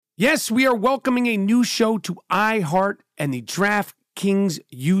Yes, we are welcoming a new show to iHeart and the DraftKings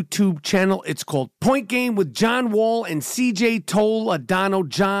YouTube channel. It's called Point Game with John Wall and CJ Toledano.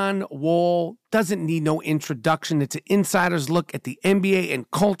 John Wall doesn't need no introduction. It's an insider's look at the NBA and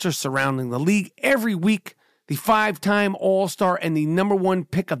culture surrounding the league. Every week, the five-time All-Star and the number one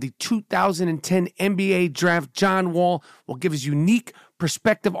pick of the 2010 NBA Draft, John Wall, will give his unique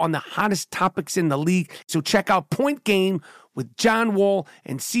perspective on the hottest topics in the league. So check out Point Game with John Wall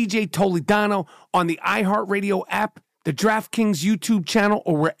and CJ Toledano on the iHeartRadio app, the DraftKings YouTube channel,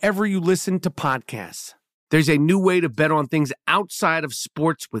 or wherever you listen to podcasts. There's a new way to bet on things outside of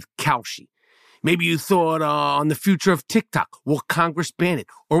sports with Kalshi. Maybe you thought on the future of TikTok. Will Congress ban it?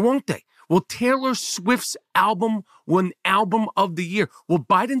 Or won't they? Will Taylor Swift's album win Album of the Year? Will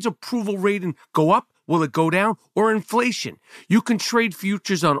Biden's approval rating go up? Will it go down? Or inflation? You can trade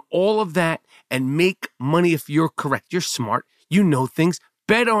futures on all of that and make money if you're correct. You're smart. You know things.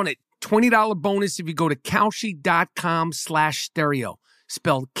 Bet on it. $20 bonus if you go to Kalshi.com/stereo.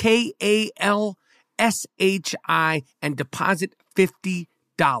 Spelled Kalshi and deposit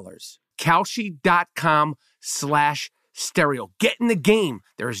 $50. Kalshi.com/stereo. Get in the game.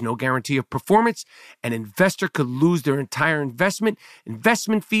 There is no guarantee of performance. An investor could lose their entire investment.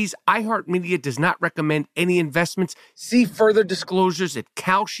 Investment fees. iHeartMedia does not recommend any investments. See further disclosures at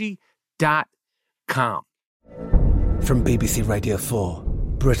Kalshi.com. From BBC Radio 4,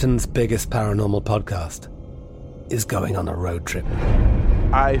 Britain's biggest paranormal podcast is going on a road trip.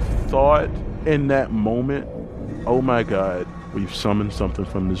 I thought in that moment, oh my God, we've summoned something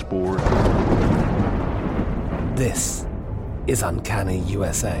from this board. This is Uncanny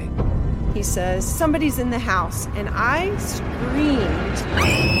USA. He says, somebody's in the house, and I screamed.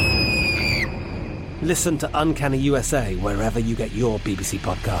 Listen to Uncanny USA wherever you get your BBC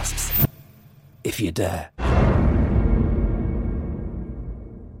podcasts, if you dare.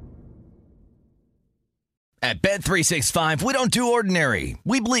 At Bet365, we don't do ordinary.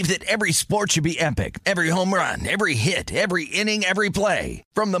 We believe that every sport should be epic. Every home run, every hit, every inning, every play.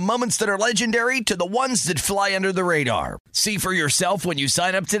 From the moments that are legendary to the ones that fly under the radar. See for yourself when you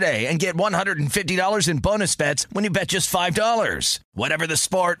sign up today and get $150 in bonus bets when you bet just $5. Whatever the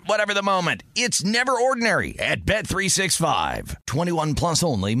sport, whatever the moment, it's never ordinary at Bet365. 21 plus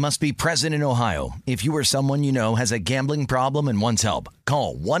only. Must be present in Ohio. If you or someone you know has a gambling problem and wants help,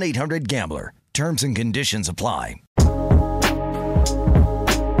 call 1-800-GAMBLER. Terms and conditions apply.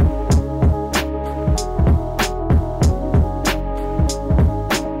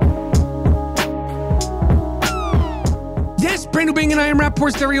 Yes, brand new banging I Am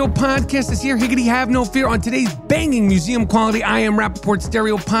Rappaport Stereo podcast is here. Higgity, have no fear. On today's banging museum quality I Am Rappaport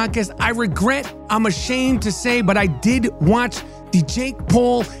Stereo podcast, I regret, I'm ashamed to say, but I did watch the Jake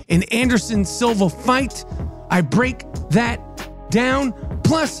Paul and Anderson Silva fight. I break that down.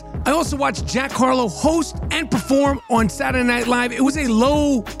 Plus, I also watched Jack Harlow host and perform on Saturday Night Live. It was a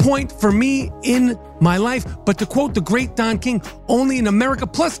low point for me in my life, but to quote the great Don King, only in America,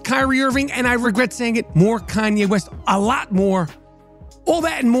 plus Kyrie Irving, and I regret saying it, more Kanye West, a lot more. All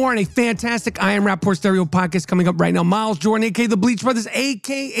that and more in a fantastic I Am Rappaport Stereo podcast coming up right now. Miles Jordan, a.k.a. the Bleach Brothers,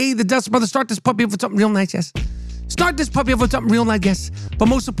 a.k.a. the Dust Brothers. Start this puppy up with something real nice, yes. Start this puppy up with something real nice, yes. But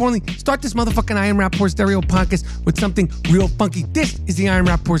most importantly, start this motherfucking I Am Rappaport Stereo podcast with something real funky. This is the I Am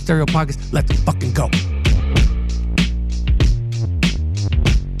Rappaport Stereo podcast. Let's fucking go.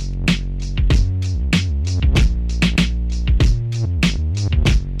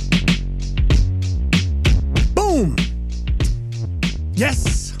 Boom.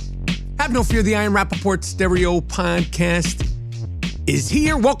 Yes. Have no fear, the I Am Rappaport Stereo podcast is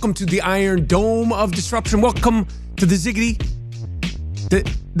here. Welcome to the Iron Dome of Disruption. Welcome to the Ziggity, the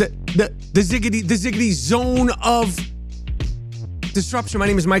Ziggity zone of disruption. My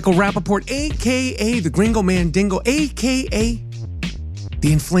name is Michael Rappaport, a.k.a. the Gringo Mandingo, a.k.a.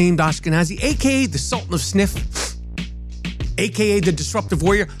 the Inflamed Ashkenazi, a.k.a. the Sultan of Sniff, a.k.a. the Disruptive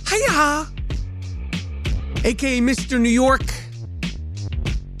Warrior, hiya, a.k.a. Mr. New York,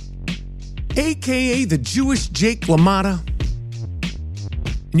 a.k.a. the Jewish Jake LaMotta.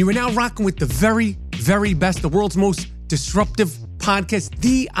 And you are now rocking with the very, very best, the world's most disruptive podcast,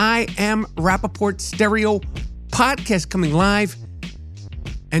 the I Am Rappaport Stereo podcast, coming live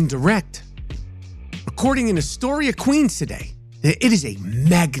and direct. Recording in Astoria, Queens today. It is a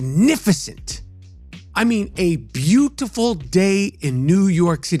magnificent, I mean, a beautiful day in New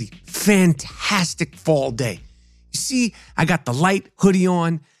York City. Fantastic fall day. You see, I got the light hoodie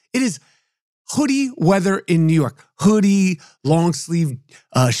on. It is hoodie weather in New York. Hoodie, long sleeve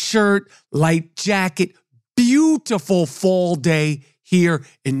shirt, light jacket. Beautiful fall day here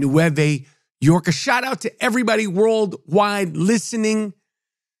in Nueva York. A shout out to everybody worldwide listening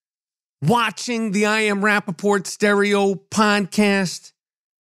watching the I Am Rappaport Stereo podcast,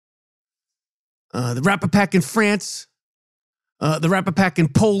 the Rap-A-Pack in France, the Rap-A-Pack in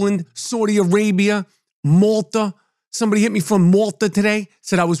Poland, Saudi Arabia, Malta. Somebody hit me from Malta today,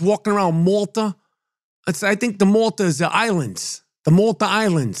 said I was walking around Malta. I think the Malta is the islands, the Malta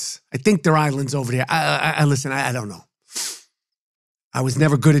Islands. I think they're islands over there. Listen, I don't know. I was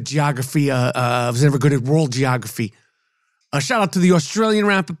never good at geography. I was never good at world geography. Shout out to the Australian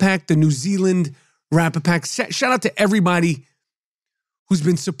Rap-A-Pack, the New Zealand Rap-A-Pack. Shout out to everybody who's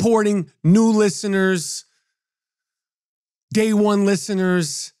been supporting new listeners, day one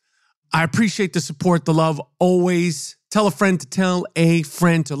listeners. I appreciate the support, the love, always. Tell a friend to tell a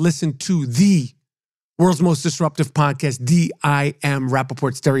friend to listen to the world's most disruptive podcast, the I Am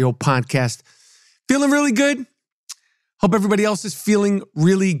Rappaport Stereo podcast. Feeling really good? Hope everybody else is feeling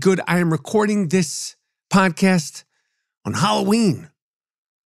really good. I am recording this podcast on Halloween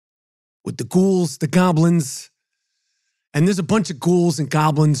with the ghouls, the goblins, and there's a bunch of ghouls and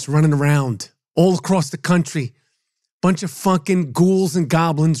goblins running around all across the country. Bunch of fucking ghouls and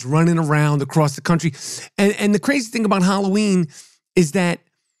goblins running around across the country. And the crazy thing about Halloween is that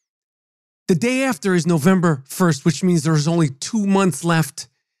the day after is November 1st, which means there's only 2 months left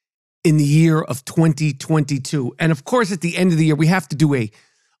in the year of 2022. And of course, at the end of the year, we have to do a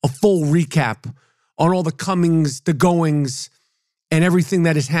full recap on all the comings, the goings, and everything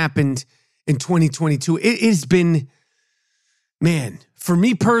that has happened in 2022. It has been, man, for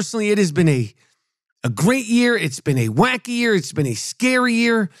me personally, it has been a great year. It's been a wacky year. It's been a scary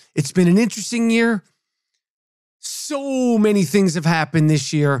year. It's been an interesting year. So many things have happened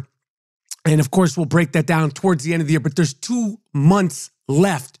this year. And of course, we'll break that down towards the end of the year. But there's 2 months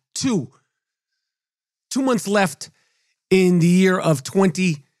left. 2 months left in the year of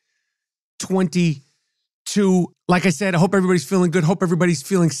 2022. Like I said, I hope everybody's feeling good. Hope everybody's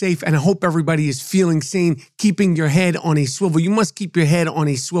feeling safe. And I hope everybody is feeling sane, keeping your head on a swivel. You must keep your head on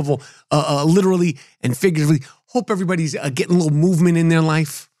a swivel, literally and figuratively. Hope everybody's getting a little movement in their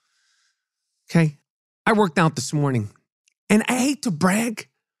life. Okay? I worked out this morning. And I hate to brag.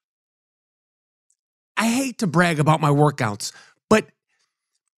 I hate to brag about my workouts. But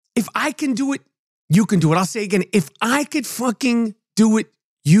if I can do it, you can do it. I'll say again, if I could fucking do it,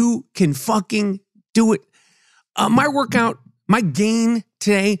 you can fucking do it. My workout, my gain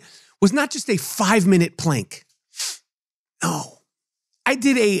today was not just a 5-minute plank. No. I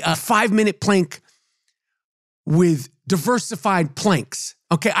did a 5-minute plank with diversified planks.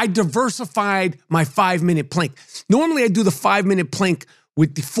 Okay, I diversified my 5-minute plank. Normally I do the 5-minute plank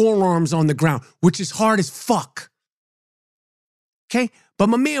with the forearms on the ground, which is hard as fuck. Okay, but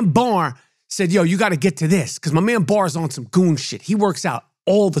my man Barr said, yo, you got to get to this, because my man Barr's on some goon shit. He works out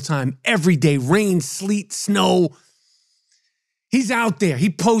all the time, every day, rain, sleet, snow. He's out there.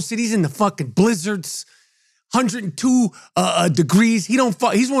 He posted. He's in the fucking blizzards, 102 degrees.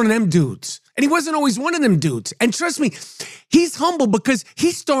 He's one of them dudes. And he wasn't always one of them dudes. And trust me, he's humble because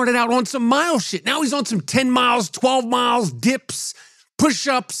he started out on some mile shit. Now he's on some 10 miles, 12 miles, dips,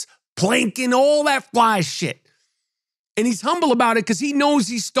 push-ups, planking, all that fly shit. And he's humble about it because he knows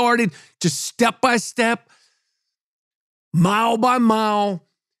he started just step by step, mile by mile,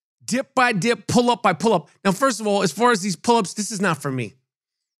 dip by dip, pull up by pull up. Now, first of all, as far as these pull-ups, this is not for me.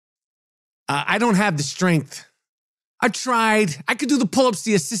 I don't have the strength. I tried. I could do the pull-ups,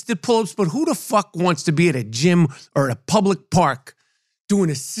 the assisted pull-ups, but who the fuck wants to be at a gym or at a public park doing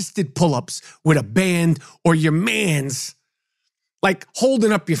assisted pull-ups with a band or your mans, like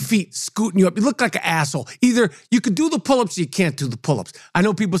holding up your feet, scooting you up? You look like an asshole. Either you could do the pull-ups or you can't do the pull-ups. I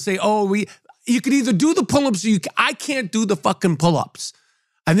know people say, you could either do the pull-ups or I can't do the fucking pull-ups.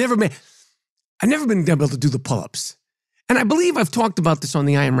 I've never been able to do the pull-ups. And I believe I've talked about this on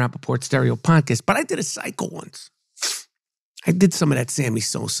the I Am Rappaport Stereo podcast, but I did a cycle once. I did some of that Sammy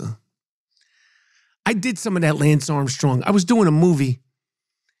Sosa. I did some of that Lance Armstrong. I was doing a movie,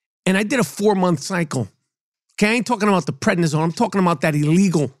 and I did a 4-month cycle. Okay, I ain't talking about the prednisone. I'm talking about that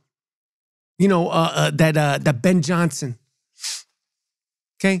illegal, that Ben Johnson.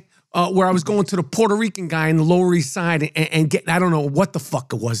 Okay, where I was going to the Puerto Rican guy in the Lower East Side and getting, I don't know what the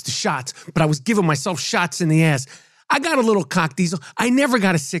fuck it was, the shots, but I was giving myself shots in the ass. I got a little cock diesel. I never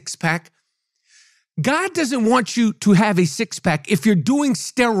got a 6-pack. God doesn't want you to have a 6-pack. If you're doing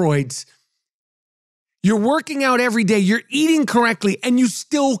steroids, you're working out every day, you're eating correctly, and you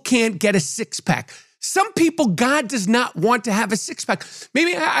still can't get a 6-pack. Some people, God does not want to have a 6-pack.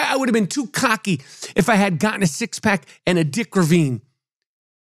 Maybe I would have been too cocky if I had gotten a 6-pack and a Dick Ravine.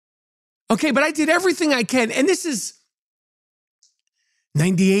 Okay, but I did everything I can. And this is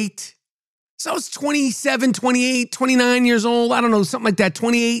 98, So I was 27, 28, 29 years old. I don't know, something like that,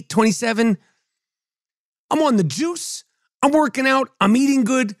 28, 27. I'm on the juice. I'm working out. I'm eating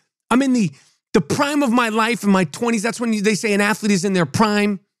good. I'm in the prime of my life in my 20s. That's when they say an athlete is in their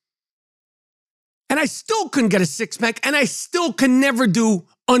prime. And I still couldn't get a six-pack, and I still can never do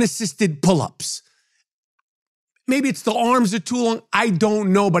unassisted pull-ups. Maybe it's the arms are too long. I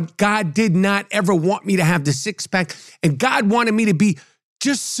don't know, but God did not ever want me to have the six-pack, and God wanted me to be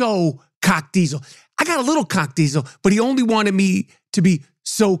just so cock diesel. I got a little cock diesel, but he only wanted me to be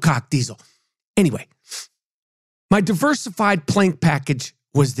so cock diesel. Anyway, my diversified plank package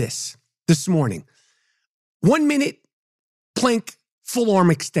was this morning. 1 minute plank full arm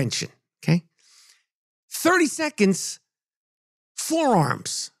extension, okay? 30 seconds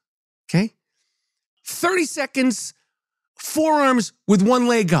forearms, okay? 30 seconds forearms with one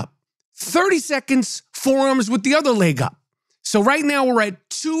leg up. 30 seconds forearms with the other leg up. So right now we're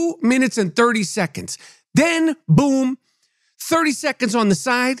at 2 minutes and 30 seconds. Then, boom, 30 seconds on the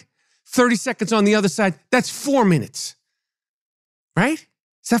side, 30 seconds on the other side. That's 4 minutes, right?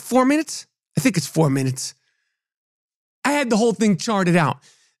 Is that 4 minutes? I think it's 4 minutes. I had the whole thing charted out.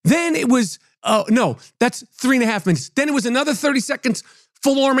 Then it was, no, that's 3.5 minutes. Then it was another 30 seconds,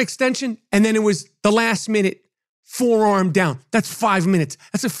 full arm extension. And then it was the last minute, forearm down. That's 5 minutes.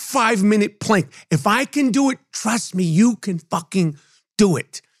 That's a 5-minute plank. If I can do it, trust me, you can fucking do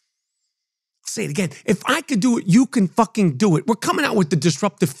it. I'll say it again. If I could do it, you can fucking do it. We're coming out with the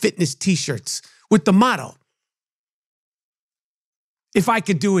Disruptive Fitness t-shirts with the motto, if I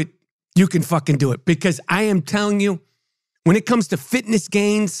could do it, you can fucking do it. Because I am telling you, when it comes to fitness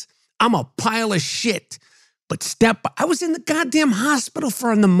gains, I'm a pile of shit. But I was in the goddamn hospital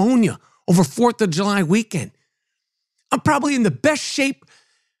for a pneumonia over 4th of July weekend. I'm probably in the best shape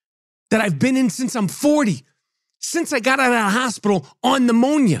that I've been in since I'm 40. Since I got out of the hospital on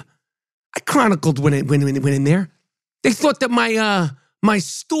pneumonia. I chronicled when it went in there. They thought that my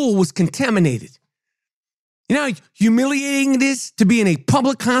stool was contaminated. You know how humiliating it is to be in a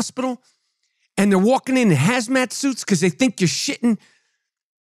public hospital and they're walking in hazmat suits because they think you're shitting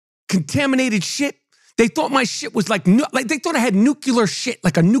contaminated shit? They thought my shit was like they thought I had nuclear shit,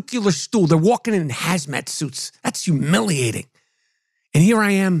 like a nuclear stool. They're walking in hazmat suits. That's humiliating. And here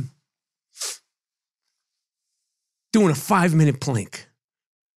I am doing a 5-minute plank.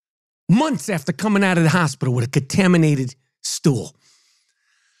 Months after coming out of the hospital with a contaminated stool.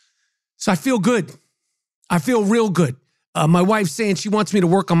 So I feel good. I feel real good. My wife's saying she wants me to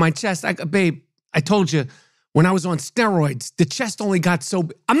work on my chest. Babe, I told you, when I was on steroids, the chest only got so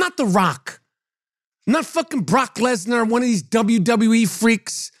big. I'm not The Rock. I'm not fucking Brock Lesnar, one of these WWE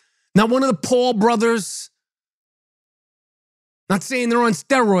freaks. Not one of the Paul brothers. Not saying they're on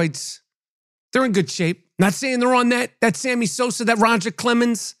steroids. They're in good shape. Not saying they're on that Sammy Sosa, that Roger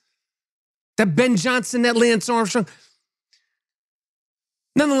Clemens, that Ben Johnson, that Lance Armstrong.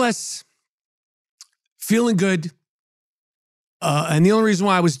 Nonetheless, feeling good. And the only reason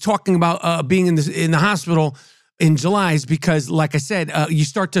why I was talking about being in the hospital in July is because, like I said, you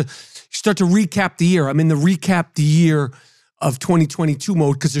start to recap the year. I'm in the recap the year of 2022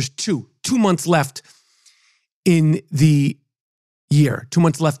 mode because there's two months left in the year. 2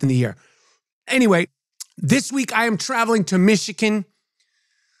 months left in the year. Anyway, this week I am traveling to Michigan.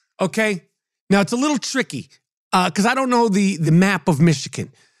 Okay, now it's a little tricky because I don't know the map of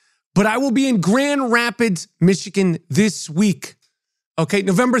Michigan. But I will be in Grand Rapids, Michigan this week. Okay,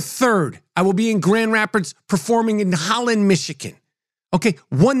 November 3rd, I will be in Grand Rapids performing in Holland, Michigan. Okay,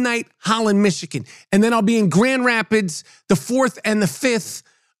 one night, Holland, Michigan. And then I'll be in Grand Rapids the 4th and the 5th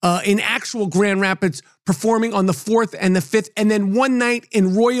in actual Grand Rapids performing on the 4th and the 5th. And then one night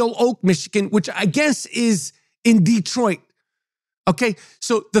in Royal Oak, Michigan, which I guess is in Detroit. Okay,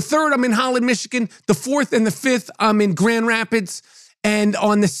 so the 3rd, I'm in Holland, Michigan. The 4th and the 5th, I'm in Grand Rapids. And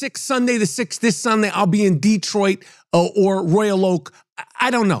on the 6th, Sunday, the 6th, this Sunday, I'll be in Detroit or Royal Oak.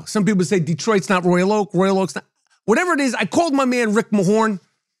 I don't know. Some people say Detroit's not Royal Oak. Royal Oak's not. Whatever it is, I called my man Rick Mahorn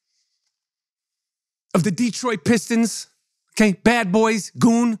of the Detroit Pistons. Okay, Bad Boys,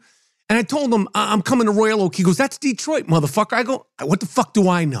 Goon. And I told him, I'm coming to Royal Oak. He goes, that's Detroit, motherfucker. I go, what the fuck do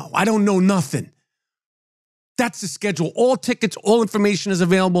I know? I don't know nothing. That's the schedule. All tickets, all information is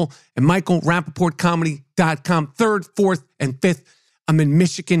available at michaelrapaportcomedy.com. 3rd, 4th, and 5th. I'm in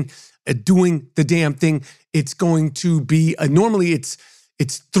Michigan doing the damn thing. It's going to be, normally it's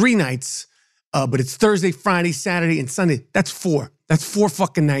 3 nights, but it's Thursday, Friday, Saturday, and Sunday. That's 4. That's 4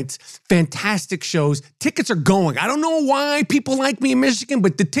 fucking nights. Fantastic shows. Tickets are going. I don't know why people like me in Michigan,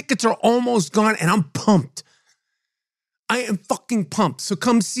 but the tickets are almost gone, and I'm pumped. I am fucking pumped. So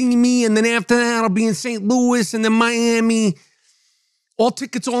come see me, and then after that, I'll be in St. Louis, and then Miami, All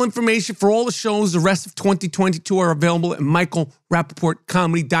tickets, all information for all the shows, the rest of 2022 are available at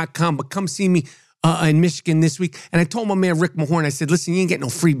michaelrappaportcomedy.com. But come see me in Michigan this week. And I told my man Rick Mahorn, I said, listen, you ain't getting no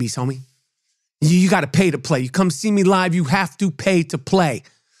freebies, homie. You got to pay to play. You come see me live, you have to pay to play.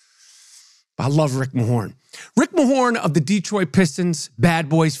 I love Rick Mahorn. Rick Mahorn of the Detroit Pistons, Bad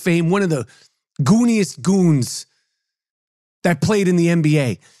Boys fame, one of the gooniest goons that played in the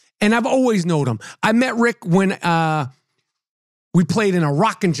NBA. And I've always known him. I met Rick when we played in a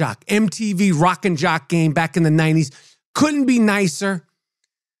Rock and Jock, MTV Rock and Jock game back in the 90s. Couldn't be nicer.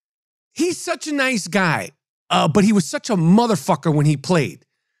 He's such a nice guy, but he was such a motherfucker when he played.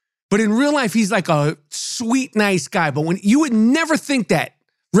 But in real life, he's like a sweet, nice guy. But when you would never think that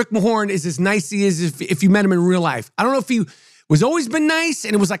Rick Mahorn is as nice as he is if you met him in real life. I don't know if he was always been nice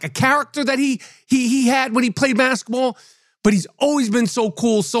and it was like a character that he had when he played basketball, but he's always been so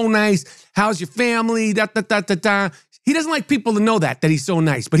cool, so nice. How's your family? Da, da, da, da, da. He doesn't like people to know that he's so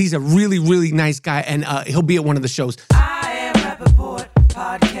nice, but he's a really, really nice guy, and he'll be at one of the shows. I Am Rappaport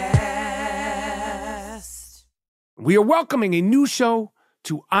Podcast. We are welcoming a new show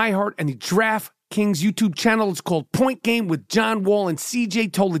to iHeart and the DraftKings YouTube channel. It's called Point Game with John Wall and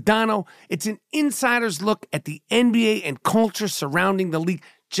CJ Toledano. It's an insider's look at the NBA and culture surrounding the league.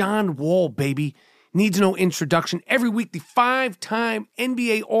 John Wall, baby, needs no introduction. Every week, the 5-time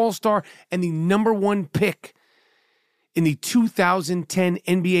NBA All-Star and the number 1 pick in the 2010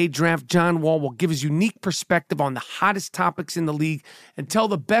 NBA Draft, John Wall will give his unique perspective on the hottest topics in the league and tell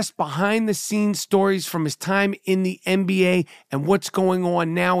the best behind-the-scenes stories from his time in the NBA and what's going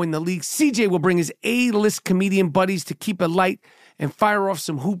on now in the league. CJ will bring his A-list comedian buddies to keep it light and fire off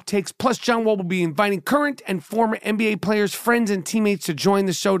some hoop takes. Plus, John Wall will be inviting current and former NBA players, friends, and teammates to join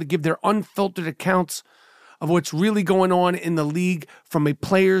the show to give their unfiltered accounts of what's really going on in the league from a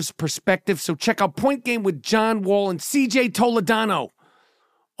player's perspective. So check out Point Game with John Wall and CJ Toledano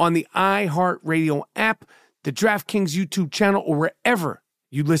on the iHeartRadio app, the DraftKings YouTube channel, or wherever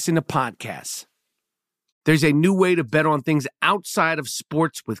you listen to podcasts. There's a new way to bet on things outside of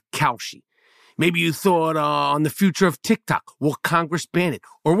sports with Kalshi. Maybe you thought on the future of TikTok. Will Congress ban it?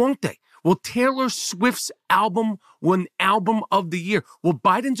 Or won't they? Will Taylor Swift's album win Album of the Year? Will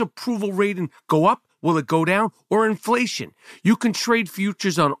Biden's approval rating go up? Will it go down? Or inflation? You can trade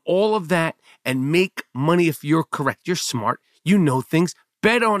futures on all of that and make money if you're correct. You're smart. You know things.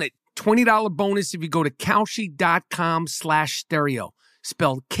 Bet on it. $20 bonus if you go to Kalshi.com/stereo.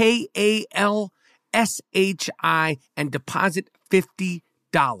 Spelled Kalshi and deposit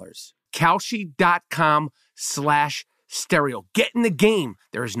 $50. Kalshi.com/stereo. Get in the game.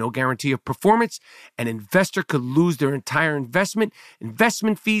 There is no guarantee of performance. An investor could lose their entire investment.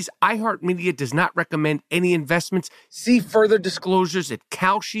 Investment fees. iHeartMedia does not recommend any investments. See further disclosures at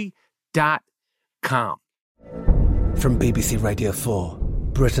Kalshi.com. From BBC Radio 4,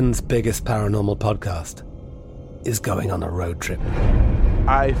 Britain's biggest paranormal podcast is going on a road trip.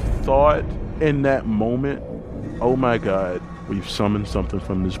 I thought in that moment, oh my God, we've summoned something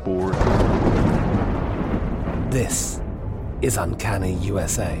from this board. This is Uncanny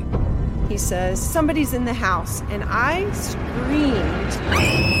USA. He says, somebody's in the house, and I screamed.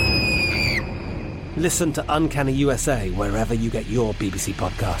 Listen to Uncanny USA wherever you get your BBC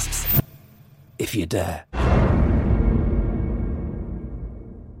podcasts, if you dare.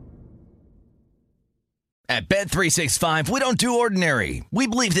 At Bet365, we don't do ordinary. We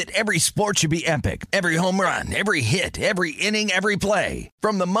believe that every sport should be epic. Every home run, every hit, every inning, every play.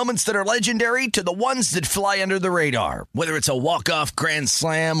 From the moments that are legendary to the ones that fly under the radar. Whether it's a walk-off grand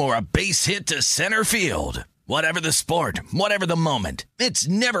slam or a base hit to center field. Whatever the sport, whatever the moment. It's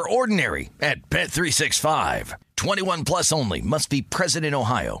never ordinary at Bet365. 21 plus only. Must be present in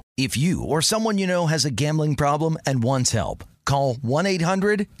Ohio. If you or someone you know has a gambling problem and wants help, call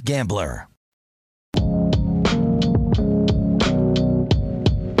 1-800-GAMBLER.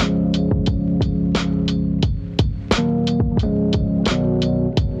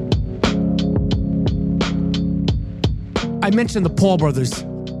 I mentioned the Paul brothers,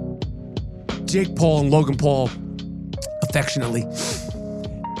 Jake Paul and Logan Paul, affectionately.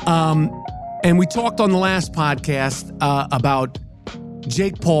 And we talked on the last podcast about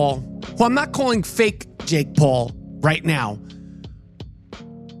Jake Paul, who I'm not calling fake Jake Paul right now,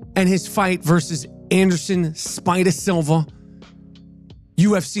 and his fight versus Anderson Spider Silva,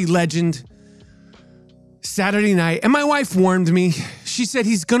 UFC legend, Saturday night. And my wife warned me. She said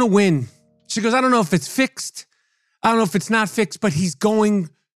he's going to win. She goes, I don't know if it's fixed. I don't know if it's not fixed, but he's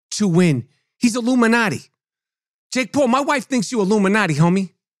going to win. He's Illuminati. Jake Paul, my wife thinks you Illuminati,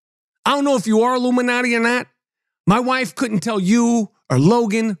 homie. I don't know if you are Illuminati or not. My wife couldn't tell you or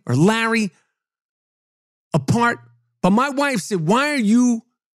Logan or Larry apart, But my wife said, why are you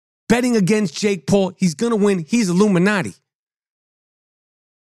betting against Jake Paul? He's going to win. He's Illuminati.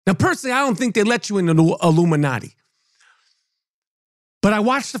 Now, personally, I don't think they let you in the Illuminati. But I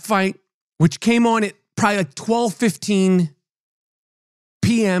watched the fight, which came on at probably like 12:15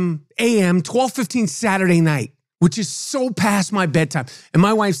 p.m., a.m., 12:15 Saturday night, which is so past my bedtime. And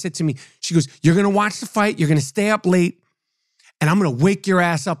my wife said to me, she goes, you're going to watch the fight, you're going to stay up late, and I'm going to wake your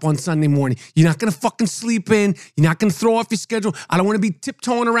ass up on Sunday morning. You're not going to fucking sleep in. You're not going to throw off your schedule. I don't want to be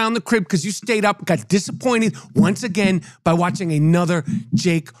tiptoeing around the crib because you stayed up, got disappointed once again by watching another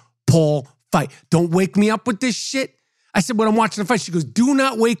Jake Paul fight. Don't wake me up with this shit. I said, when I'm watching the fight, she goes, do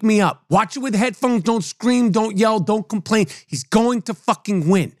not wake me up. Watch it with headphones. Don't scream. Don't yell. Don't complain. He's going to fucking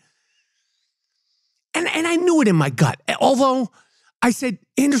win. And I knew it in my gut. Although I said,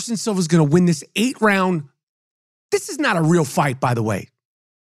 Anderson Silva's going to win this 8-round. This is not a real fight, by the way.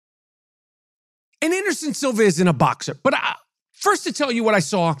 And Anderson Silva isn't a boxer. But first to tell you what I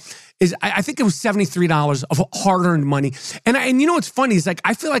saw is I think it was $73 of hard-earned money. And you know what's funny is like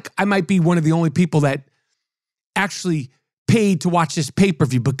I feel like I might be one of the only people that actually paid to watch this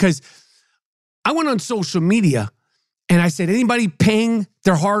pay-per-view because I went on social media and I said, anybody paying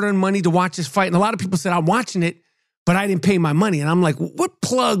their hard-earned money to watch this fight? And a lot of people said, I'm watching it, but I didn't pay my money. And I'm like, what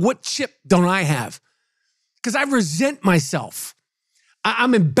plug, what chip don't I have? Because I resent myself.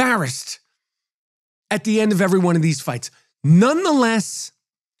 I'm embarrassed at the end of every one of these fights. Nonetheless,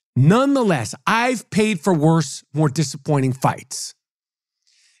 I've paid for worse, more disappointing fights.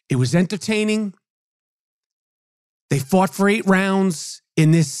 It was entertaining. They fought for 8 rounds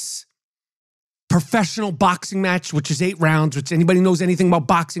in this professional boxing match, which is 8 rounds, which anybody knows anything about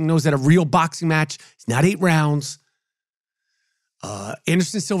boxing knows that a real boxing match is not 8 rounds.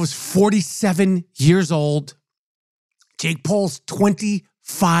 Anderson Silva's 47 years old. Jake Paul's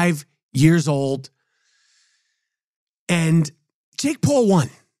 25 years old. And Jake Paul won.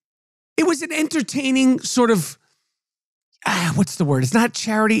 It was an entertaining sort of, what's the word? It's not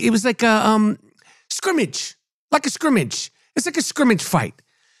charity. It was like a scrimmage. Like a scrimmage. It's like a scrimmage fight.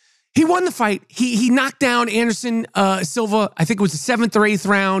 He won the fight. He knocked down Anderson Silva, I think it was the 7th or 8th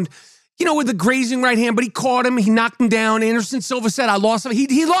round, you know, with a grazing right hand, but he caught him. He knocked him down. Anderson Silva said, I lost.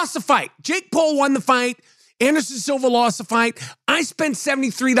 He lost the fight. Jake Paul won the fight. Anderson Silva lost the fight. I spent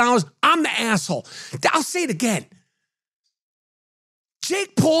 $73. I'm the asshole. I'll say it again.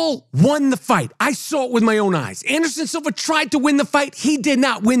 Jake Paul won the fight. I saw it with my own eyes. Anderson Silva tried to win the fight. He did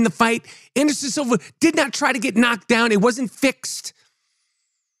not win the fight. Anderson Silva did not try to get knocked down. It wasn't fixed.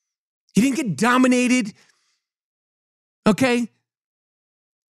 He didn't get dominated. Okay?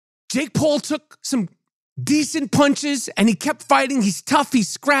 Jake Paul took some decent punches and he kept fighting. He's tough. He's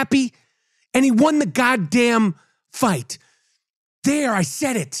scrappy. And he won the goddamn fight. There, I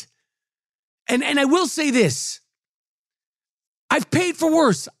said it. And I will say this. I've paid for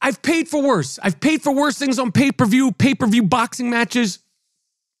worse. I've paid for worse things on pay-per-view boxing matches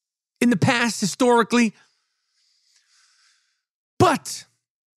in the past, historically. But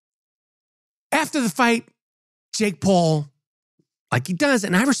after the fight, Jake Paul, like he does,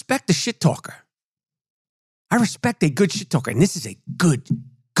 and I respect the shit talker. I respect a good shit talker, and this is a good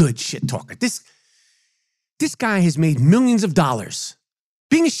shit talker. This guy has made millions of dollars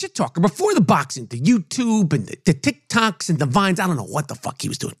being a shit talker before the boxing, the YouTube and the TikToks and the Vines. I don't know what the fuck he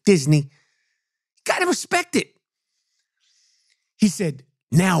was doing. Disney. You gotta respect it. He said,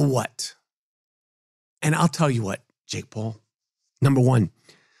 now what? And I'll tell you what, Jake Paul. Number one,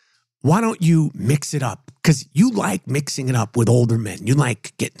 why don't you mix it up? Because you like mixing it up with older men. You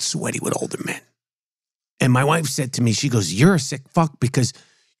like getting sweaty with older men. And my wife said to me, she goes, you're a sick fuck because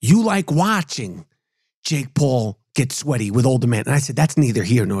you like watching Jake Paul get sweaty with older men. And I said, that's neither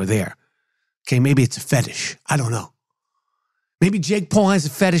here nor there. Okay, maybe it's a fetish. I don't know. Maybe Jake Paul has a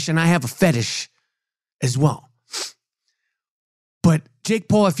fetish and I have a fetish as well. But Jake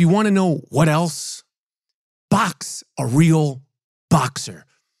Paul, if you want to know what else, box a real boxer.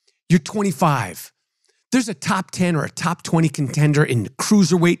 You're 25. There's a top 10 or a top 20 contender in the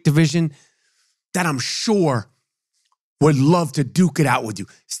cruiserweight division that I'm sure would love to duke it out with you.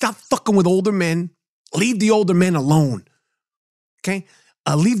 Stop fucking with older men. Leave the older men alone. Okay?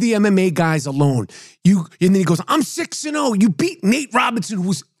 Leave the MMA guys alone. And then he goes, I'm 6-0. You beat Nate Robinson,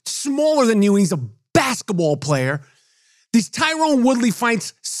 who's smaller than you, and he's a basketball player. These Tyrone Woodley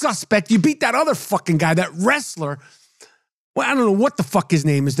fights, suspect. You beat that other fucking guy, that wrestler. Well, I don't know what the fuck his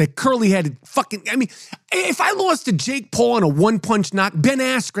name is. That curly-headed fucking... I mean, if I lost to Jake Paul in a one-punch knock, Ben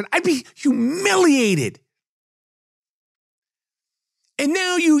Askren, I'd be humiliated. And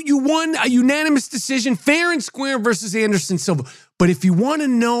now you won a unanimous decision, fair and square versus Anderson Silva. But if you want to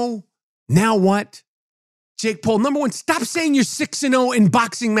know, now what? Jake Paul, number one, stop saying you're 6-0 in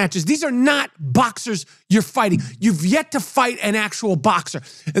boxing matches. These are not boxers you're fighting. You've yet to fight an actual boxer.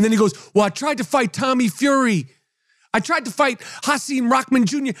 And then he goes, well, I tried to fight Tommy Fury. I tried to fight Hasim Rahman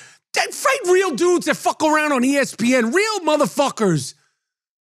Jr. Fight real dudes that fuck around on ESPN. Real motherfuckers.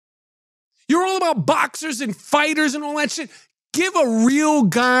 You're all about boxers and fighters and all that shit. Give a real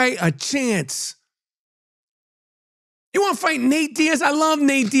guy a chance. You want to fight Nate Diaz? I love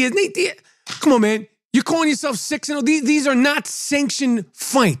Nate Diaz. Nate Diaz. Come on, man. You're calling yourself 6-0. These are not sanctioned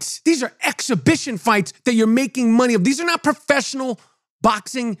fights. These are exhibition fights that you're making money of. These are not professional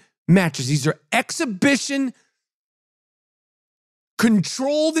boxing matches. These are exhibition,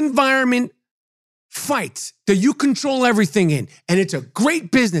 controlled environment fights that you control everything in. And it's a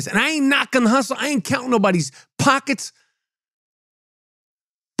great business. And I ain't knocking the hustle. I ain't counting nobody's pockets.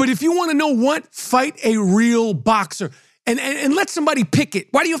 But if you want to know what, fight a real boxer. And let somebody pick it.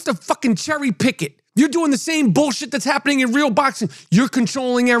 Why do you have to fucking cherry pick it? You're doing the same bullshit that's happening in real boxing. You're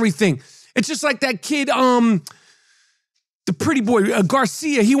controlling everything. It's just like that kid, the pretty boy,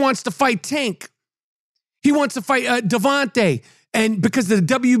 Garcia. He wants to fight Tank. He wants to fight Devontae. And because the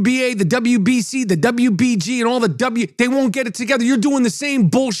WBA, the WBC, the WBG, and all the they won't get it together. You're doing the same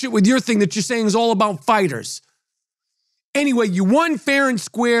bullshit with your thing that you're saying is all about fighters. Anyway, you won fair and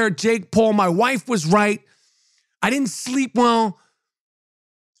square, Jake Paul. My wife was right. I didn't sleep well.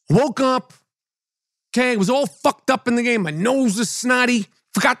 Woke up. Okay, it was all fucked up in the game. My nose was snotty.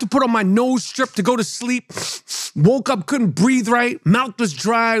 Forgot to put on my nose strip to go to sleep. Woke up, couldn't breathe right. Mouth was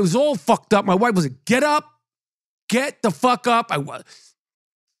dry. It was all fucked up. My wife was like, get up. Get the fuck up. I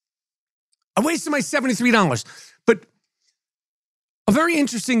wasted my $73. But a very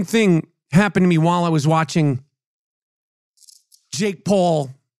interesting thing happened to me while I was watching Jake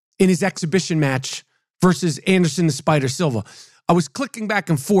Paul in his exhibition match versus Anderson the Spider Silva. I was clicking back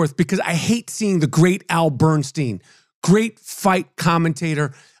and forth because I hate seeing the great Al Bernstein, great fight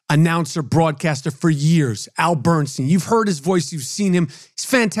commentator, announcer, broadcaster for years. Al Bernstein. You've heard his voice. You've seen him. He's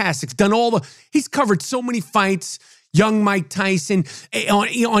fantastic. He's covered so many fights. Young Mike Tyson on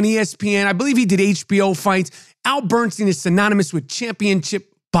ESPN. I believe he did HBO fights. Al Bernstein is synonymous with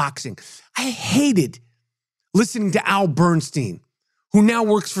championship boxing. I hated listening to Al Bernstein, who now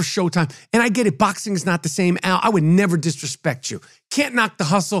works for Showtime. And I get it, boxing is not the same. Al, I would never disrespect you. Can't knock the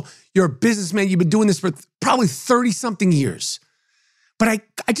hustle. You're a businessman. You've been doing this for probably 30-something years. But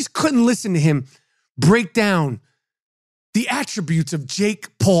I just couldn't listen to him break down the attributes of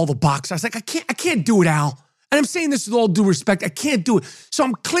Jake Paul, the boxer. I was like, I can't do it, Al. And I'm saying this with all due respect. I can't do it. So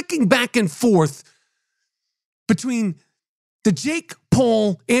I'm clicking back and forth between the Jake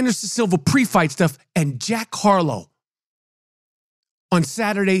Paul, Anderson Silva pre-fight stuff and Jack Harlow on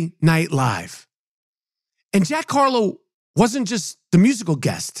Saturday Night Live. And Jack Harlow wasn't just the musical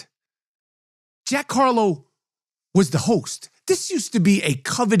guest. Jack Harlow was the host. This used to be a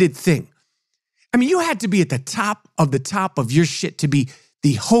coveted thing. I mean, you had to be at the top of your shit to be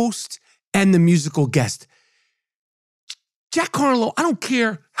the host and the musical guest. Jack Harlow, I don't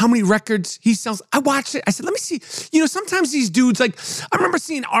care how many records he sells. I watched it. I said, let me see. You know, sometimes these dudes, like, I remember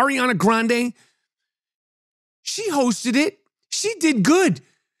seeing Ariana Grande. She hosted it. She did good.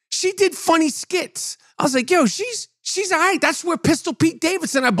 She did funny skits. I was like, yo, she's all right. That's where Pistol Pete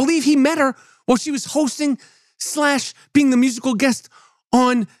Davidson, I believe he met her while she was hosting / being the musical guest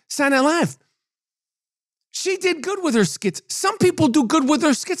on Saturday Night Live. She did good with her skits. Some people do good with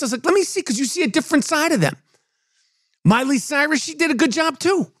their skits. I was like, let me see, because you see a different side of them. Miley Cyrus, she did a good job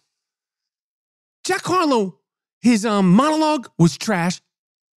too. Jack Harlow, his monologue was trash,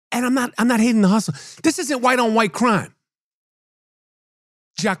 and I'm not hating the hustle. This isn't white on white crime.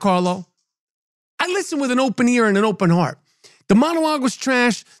 Jack Harlow, I listened with an open ear and an open heart. The monologue was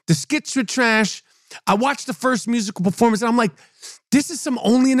trash. The skits were trash. I watched the first musical performance, and I'm like, this is some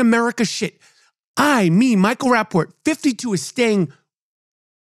Only in America shit. Michael Rappaport, 52, is staying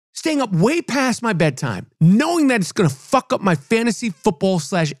up way past my bedtime, knowing that it's going to fuck up my fantasy football /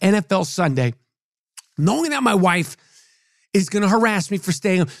 NFL Sunday, knowing that my wife is going to harass me for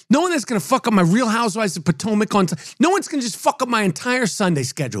staying up, knowing that it's going to fuck up my Real Housewives of Potomac on, no one's going to just fuck up my entire Sunday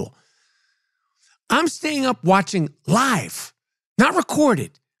schedule. I'm staying up watching live, not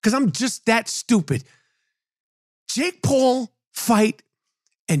recorded, because I'm just that stupid. Jake Paul fight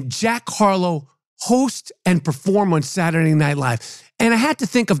and Jack Harlow host and perform on Saturday Night Live. And I had to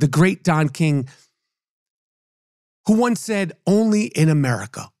think of the great Don King, who once said, only in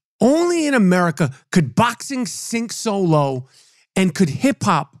America could boxing sink so low, and could hip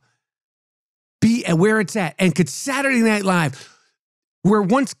hop be at where it's at, and could Saturday Night Live, where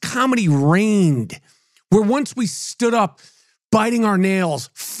once comedy reigned, where once we stood up biting our nails,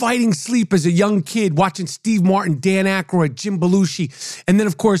 fighting sleep as a young kid, watching Steve Martin, Dan Aykroyd, Jim Belushi, and then,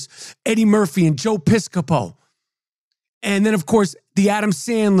 of course, Eddie Murphy and Joe Piscopo. And then, of course, the Adam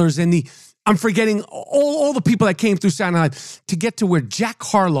Sandlers and I'm forgetting all the people that came through Saturday Night Live to get to where Jack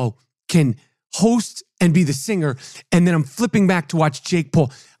Harlow can host and be the singer. And then I'm flipping back to watch Jake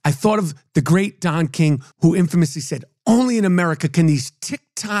Paul. I thought of the great Don King, who infamously said, only in America can these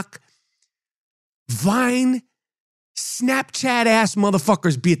TikTok, Vine, Snapchat-ass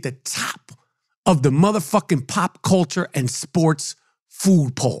motherfuckers be at the top of the motherfucking pop culture and sports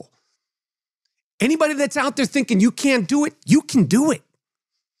food poll. Anybody that's out there thinking you can't do it, you can do it.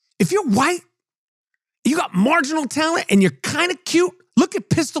 If you're white, you got marginal talent, and you're kind of cute, look at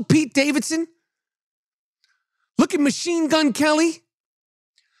Pistol Pete Davidson. Look at Machine Gun Kelly.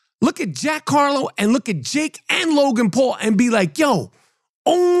 Look at Jack Harlow, and look at Jake and Logan Paul, and be like, yo,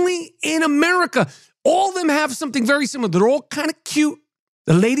 only in America. All of them have something very similar. They're all kind of cute.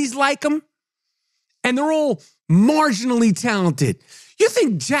 The ladies like them. And they're all marginally talented. You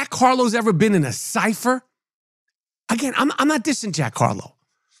think Jack Harlow's ever been in a cypher? Again, I'm not dissing Jack Harlow.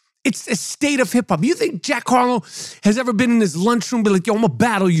 It's a state of hip-hop. You think Jack Harlow has ever been in his lunchroom, be like, yo, I'm gonna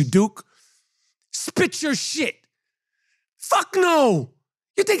battle you, Duke. Spit your shit. Fuck no.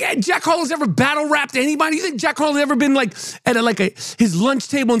 You think Jack Harlow's ever battle rapped anybody? You think Jack Harlow's ever been like at his lunch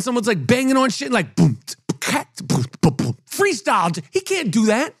table and someone's like banging on shit like boom, boom, boom, freestyle? He can't do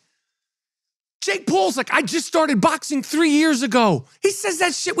that. Jake Paul's like, I just started boxing 3 years ago. He says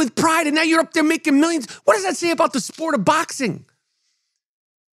that shit with pride, and now you're up there making millions. What does that say about the sport of boxing?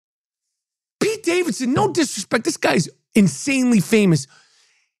 Pete Davidson, no disrespect, this guy's insanely famous.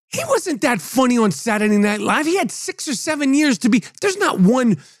 He wasn't that funny on Saturday Night Live. He had 6 or 7 years to be. There's not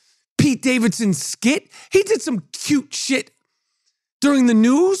one Pete Davidson skit. He did some cute shit during the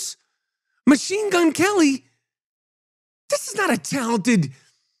news. Machine Gun Kelly, this is not a talented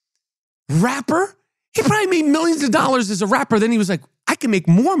rapper. He probably made millions of dollars as a rapper. Then he was like, I can make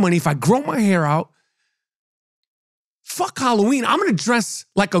more money if I grow my hair out. Fuck Halloween. I'm going to dress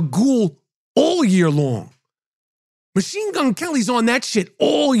like a ghoul all year long. Machine Gun Kelly's on that shit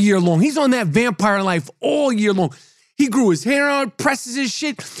all year long. He's on that vampire life all year long. He grew his hair out, presses his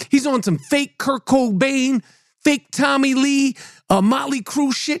shit. He's on some fake Kurt Cobain, fake Tommy Lee, Motley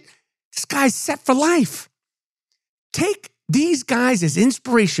Crue shit. This guy's set for life. Take these guys as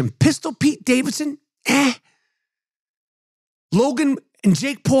inspiration. Pistol Pete Davidson, Logan and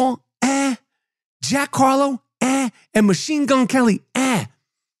Jake Paul, Jack Harlow, and Machine Gun Kelly, And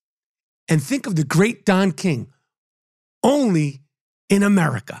think of the great Don King. Only in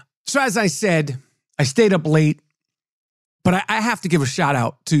America. So as I said, I stayed up late, but I have to give a shout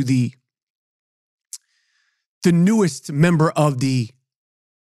out to the newest member of the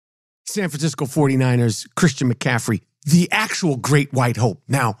San Francisco 49ers, Christian McCaffrey, the actual great white hope.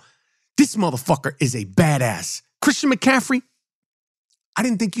 Now, this motherfucker is a badass. Christian McCaffrey, I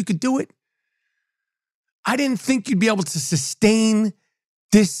didn't think you could do it. I didn't think you'd be able to sustain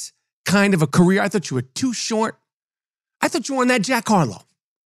this kind of a career. I thought you were too short. I thought you were on that Jack Harlow.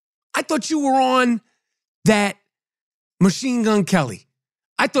 I thought you were on that Machine Gun Kelly.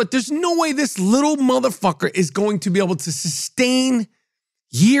 I thought there's no way this little motherfucker is going to be able to sustain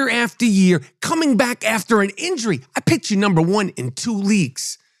year after year, coming back after an injury. I picked you number 1 in 2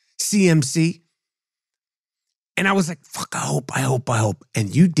 leagues, CMC. And I was like, fuck, I hope.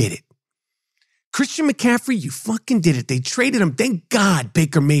 And you did it. Christian McCaffrey, you fucking did it. They traded him. Thank God,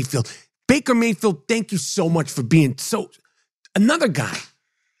 Baker Mayfield. Baker Mayfield, thank you so much for being another guy,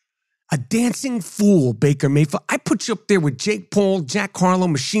 a dancing fool, Baker Mayfield. I put you up there with Jake Paul, Jack Harlow,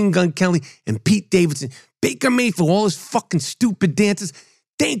 Machine Gun Kelly, and Pete Davidson. Baker Mayfield, all his fucking stupid dances.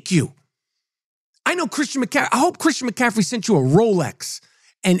 Thank you. I know Christian McCaffrey. I hope Christian McCaffrey sent you a Rolex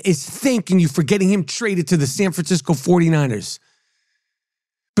and is thanking you for getting him traded to the San Francisco 49ers.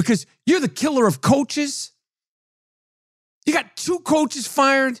 Because you're the killer of coaches. You got 2 coaches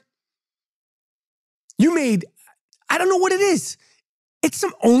fired. You made, I don't know what it is. It's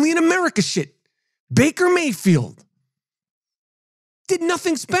some only in America shit. Baker Mayfield did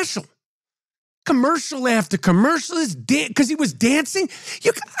nothing special. Commercial after commercial, because he was dancing.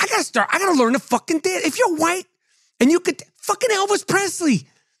 I gotta learn to fucking dance. If you're white and you could, fucking Elvis Presley.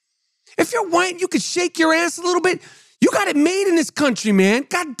 If you're white and you could shake your ass a little bit, you got it made in this country, man.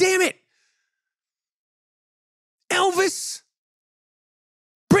 God damn it. Elvis,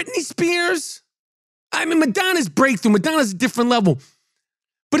 Britney Spears. I mean, Madonna's breakthrough. Madonna's a different level.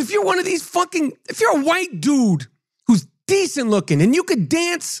 But if you're one of these if you're a white dude who's decent looking and you could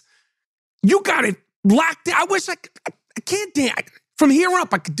dance, you got it locked in. I wish I can't dance. From here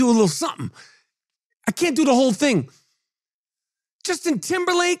up, I could do a little something. I can't do the whole thing. Justin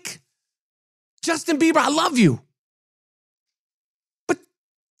Timberlake, Justin Bieber, I love you.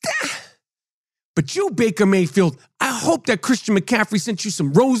 But you, Baker Mayfield, I hope that Christian McCaffrey sent you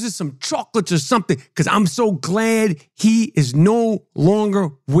some roses, some chocolates or something, because I'm so glad he is no longer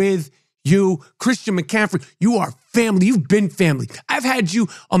with you. Christian McCaffrey, you are family. You've been family. I've had you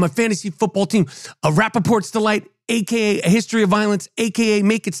on my fantasy football team, a Rappaport's Delight, a.k.a. A History of Violence, a.k.a.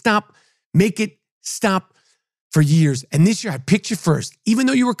 Make It Stop for years. And this year I picked you first, even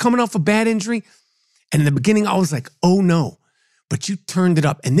though you were coming off a bad injury. And in the beginning, I was like, oh no, but you turned it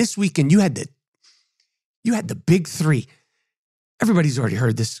up. And this weekend, you had the big three. Everybody's already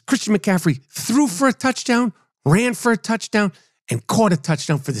heard this. Christian McCaffrey threw for a touchdown, ran for a touchdown, and caught a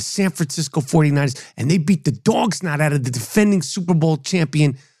touchdown for the San Francisco 49ers. And they beat the dog snot out of the defending Super Bowl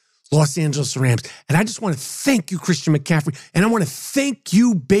champion, Los Angeles Rams. And I just want to thank you, Christian McCaffrey. And I want to thank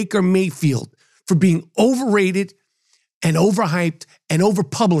you, Baker Mayfield, for being overrated and overhyped and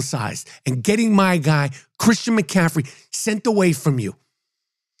overpublicized and getting my guy, Christian McCaffrey, sent away from you.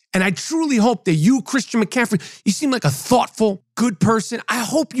 And I truly hope that you, Christian McCaffrey, you seem like a thoughtful, good person. I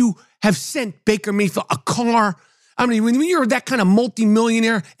hope you have sent Baker Mayfield a car. I mean, when you're that kind of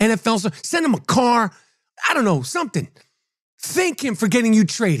multimillionaire NFL star, send him a car. I don't know, something. Thank him for getting you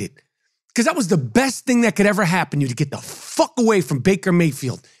traded. Because that was the best thing that could ever happen to you, to get the fuck away from Baker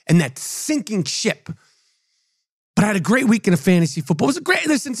Mayfield and that sinking ship. But I had a great weekend of fantasy football. It's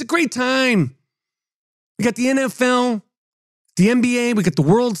a great time. We got the NFL, the NBA, we got the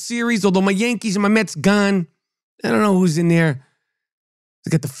World Series, although my Yankees and my Mets gone. I don't know who's in there. We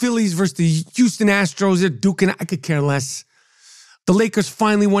got the Phillies versus the Houston Astros. They're duking. I could care less. The Lakers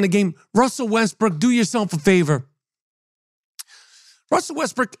finally won a game. Russell Westbrook, do yourself a favor. Russell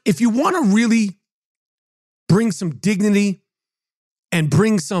Westbrook, if you want to really bring some dignity and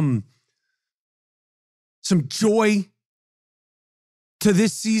bring some joy to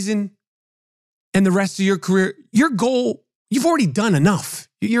this season and the rest of your career, your goal, you've already done enough.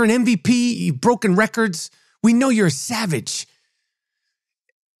 You're an MVP. You've broken records. We know you're a savage.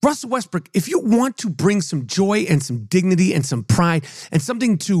 Russell Westbrook, if you want to bring some joy and some dignity and some pride and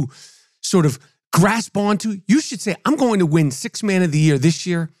something to sort of grasp onto, you should say, I'm going to win Sixth Man of the Year this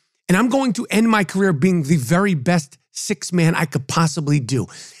year, and I'm going to end my career being the very best sixth man I could possibly do.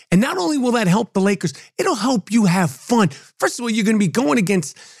 And not only will that help the Lakers, it'll help you have fun. First of all, you're going to be going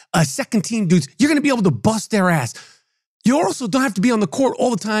against second-team dudes. You're going to be able to bust their ass. You also don't have to be on the court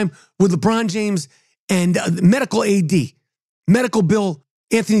all the time with LeBron James and medical AD, medical Bill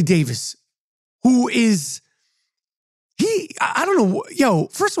Anthony Davis, who is, I don't know,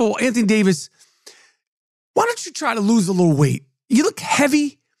 first of all, Anthony Davis, why don't you try to lose a little weight? You look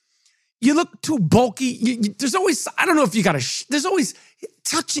heavy. You look too bulky. There's always, I don't know if you got there's always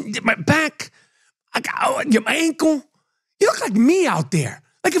touching my back, my ankle. You look like me out there.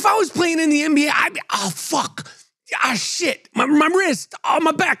 Like if I was playing in the NBA, I'd be, oh, fuck. Ah, shit. My wrist,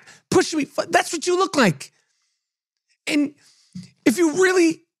 my back, pushing me. That's what you look like. And if you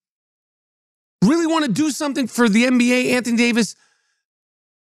really, really want to do something for the NBA, Anthony Davis,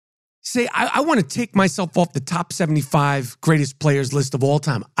 say, I want to take myself off the top 75 greatest players list of all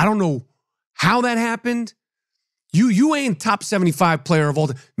time. I don't know how that happened. You ain't top 75 player of all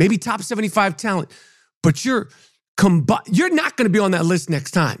time. Maybe top 75 talent. But you're not going to be on that list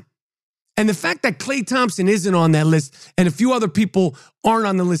next time. And the fact that Klay Thompson isn't on that list and a few other people aren't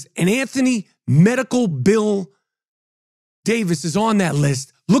on the list, and Anthony Medical Bill Davis is on that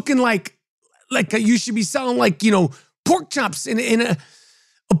list, looking like you should be selling pork chops in a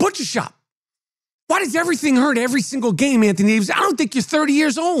butcher shop. Why does everything hurt every single game, Anthony Davis? I don't think you're 30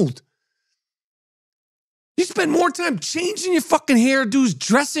 years old. You spend more time changing your fucking hairdos,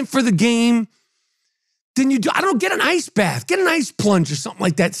 dressing for the game than you do. I don't get an ice bath. Get an ice plunge or something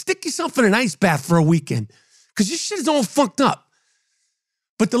like that. Stick yourself in an ice bath for a weekend because your shit is all fucked up.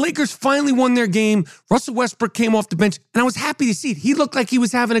 But the Lakers finally won their game. Russell Westbrook came off the bench, and I was happy to see it. He looked like he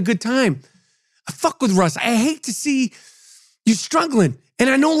was having a good time. I fuck with Russ. I hate to see you struggling. And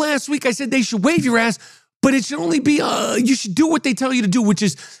I know last week I said they should wave your ass, but it should only be, you should do what they tell you to do, which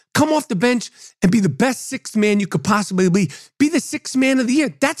is come off the bench and be the best sixth man you could possibly be. Be the sixth man of the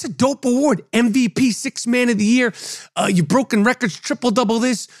year. That's a dope award. MVP, sixth man of the year. You've broken records, triple-double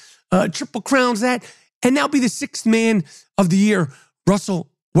this, triple crowns that, and now be the sixth man of the year, Russell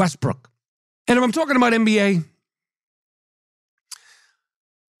Westbrook. And if I'm talking about NBA,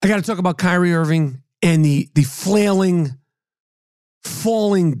 I got to talk about Kyrie Irving and the flailing,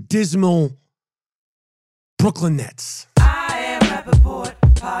 falling, dismal Brooklyn Nets. I Am Rappaport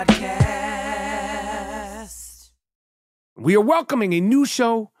Podcast. We are welcoming a new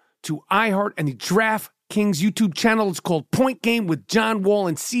show to iHeart and the DraftKings YouTube channel. It's called Point Game with John Wall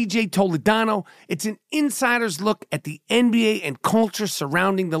and CJ Toledano. It's an insider's look at the NBA and culture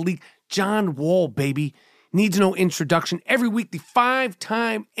surrounding the league. John Wall, baby. Needs no introduction. Every week, the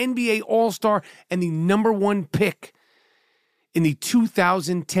 5-time NBA All-Star and the number 1 pick in the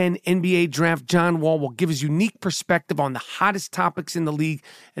 2010 NBA Draft. John Wall will give his unique perspective on the hottest topics in the league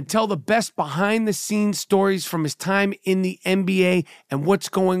and tell the best behind-the-scenes stories from his time in the NBA and what's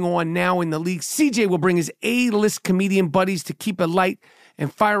going on now in the league. CJ will bring his A-list comedian buddies to keep it light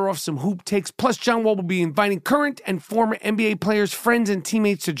and fire off some hoop takes. Plus, John Wall will be inviting current and former NBA players, friends, and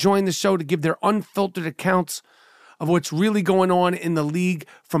teammates to join the show to give their unfiltered accounts of what's really going on in the league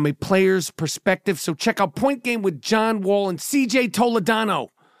from a player's perspective. So check out Point Game with John Wall and CJ Toledano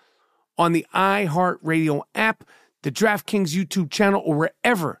on the iHeartRadio app, the DraftKings YouTube channel, or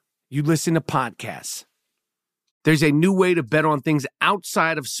wherever you listen to podcasts. There's a new way to bet on things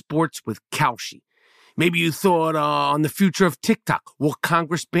outside of sports with Kalshi. Maybe you thought on the future of TikTok. Will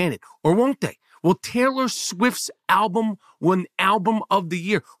Congress ban it? Or won't they? Will Taylor Swift's album win Album of the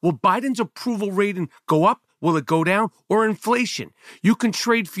Year? Will Biden's approval rating go up? Will it go down? Or inflation? You can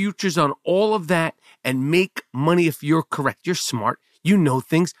trade futures on all of that and make money if you're correct. You're smart. You know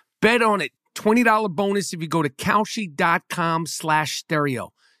things. Bet on it. $20 bonus if you go to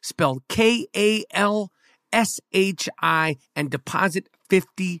Kalshi.com/stereo. Spelled Kalshi and deposit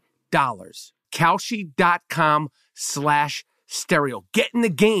 $50. Kalshi.com/stereo. Get in the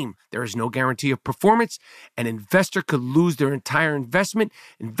game. There is no guarantee of performance. An investor could lose their entire investment.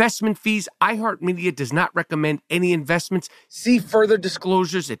 Investment fees. iHeartMedia does not recommend any investments. See further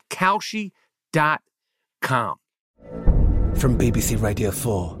disclosures at Kalshi.com. From BBC Radio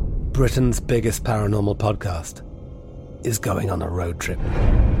 4, Britain's biggest paranormal podcast is going on a road trip.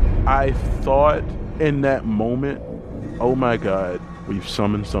 I thought in that moment, oh my God, we've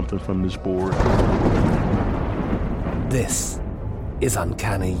summoned something from this board. This is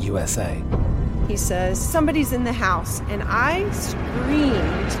Uncanny USA. He says, somebody's in the house, and I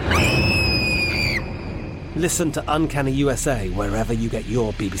screamed. Listen to Uncanny USA wherever you get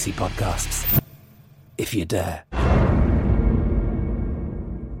your BBC podcasts, if you dare.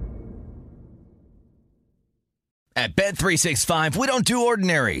 At Bet365, we don't do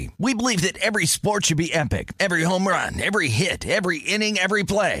ordinary. We believe that every sport should be epic. Every home run, every hit, every inning, every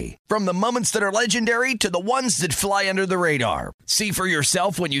play. From the moments that are legendary to the ones that fly under the radar. See for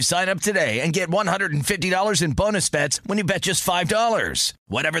yourself when you sign up today and get $150 in bonus bets when you bet just $5.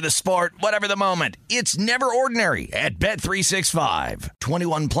 Whatever the sport, whatever the moment, it's never ordinary at Bet365.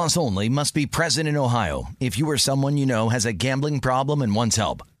 21 plus only. Must be present in Ohio. If you or someone you know has a gambling problem and wants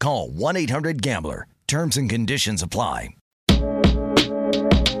help, call 1-800-GAMBLER. Terms and conditions apply.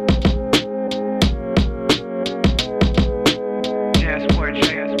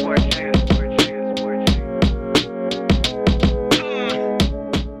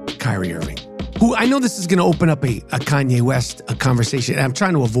 Kyrie Irving, who I know this is going to open up a Kanye West conversation. And I'm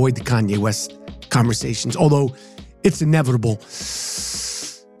trying to avoid the Kanye West conversations, although it's inevitable.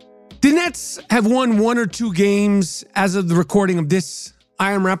 The Nets have won 1 or 2 games as of the recording of this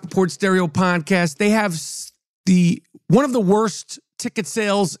I Am Rappaport Stereo podcast. They have one of the worst ticket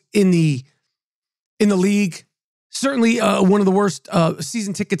sales in the league. Certainly one of the worst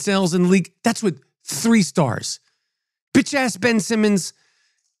season ticket sales in the league. That's with 3 stars. Bitch-ass Ben Simmons,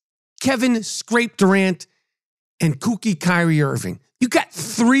 Kevin Scrape Durant, and kooky Kyrie Irving. You got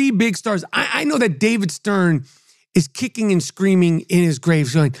 3 big stars. I know that David Stern is kicking and screaming in his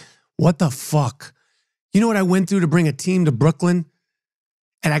grave, going, what the fuck? You know what I went through to bring a team to Brooklyn?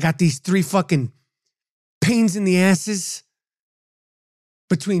 And I got these 3 fucking pains in the asses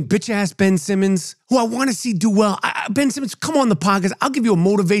between bitch-ass Ben Simmons, who I want to see do well. Ben Simmons, come on the podcast. I'll give you a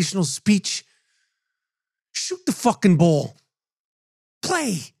motivational speech. Shoot the fucking ball.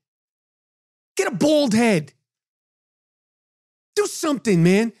 Play. Get a bald head. Do something,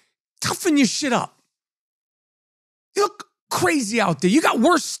 man. Toughen your shit up. You look crazy out there. You got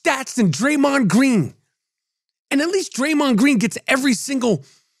worse stats than Draymond Green. And at least Draymond Green gets every single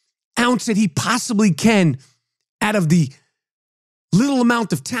ounce that he possibly can out of the little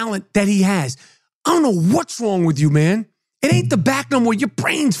amount of talent that he has. I don't know what's wrong with you, man. It ain't the back no more. Your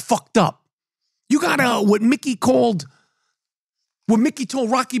brain's fucked up. You got what Mickey told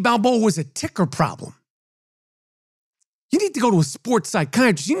Rocky Balboa was a ticker problem. You need to go to a sports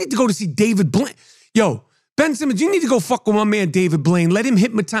psychiatrist. You need to go to see David Blaine. Yo, Ben Simmons, you need to go fuck with my man David Blaine. Let him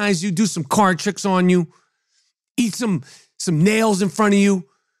hypnotize you, do some card tricks on you. Eat some nails in front of you.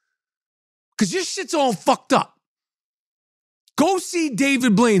 Because your shit's all fucked up. Go see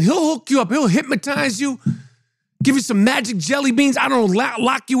David Blaine. He'll hook you up. He'll hypnotize you. give you some magic jelly beans. I don't know,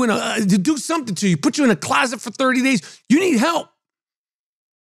 lock you in to do something to you. Put you in a closet for 30 days. You need help.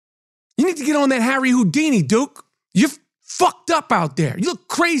 You need to get on that Harry Houdini, Duke. You're fucked up out there. You look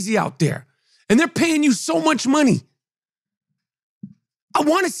crazy out there. And they're paying you so much money. I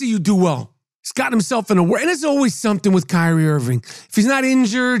want to see you do well. He's got himself in a war. And there's always something with Kyrie Irving. If he's not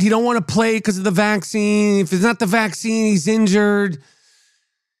injured, he don't want to play because of the vaccine. If it's not the vaccine, he's injured.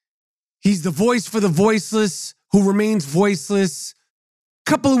 He's the voice for the voiceless who remains voiceless. A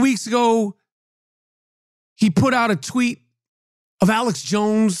couple of weeks ago, he put out a tweet of Alex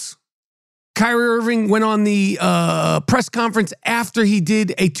Jones. Kyrie Irving went on the press conference after he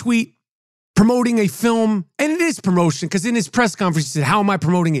did a tweet promoting a film. And it is promotion because in his press conference, he said, how am I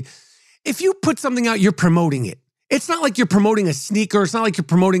promoting it? If you put something out, you're promoting it. It's not like you're promoting a sneaker. It's not like you're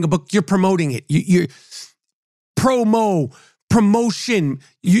promoting a book. You're promoting it. You're promotion.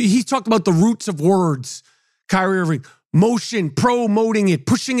 He talked about the roots of words, Kyrie Irving. Motion, promoting it,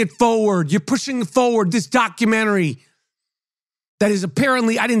 pushing it forward. You're pushing forward this documentary that is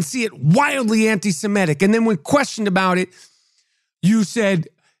apparently, I didn't see it, wildly anti-Semitic. And then when questioned about it, you said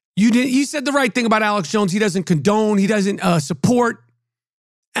the right thing about Alex Jones. He doesn't condone, he doesn't support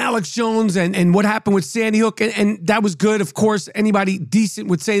Alex Jones and what happened with Sandy Hook. And that was good. Of course, anybody decent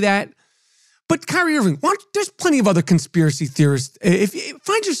would say that. But Kyrie Irving, there's plenty of other conspiracy theorists.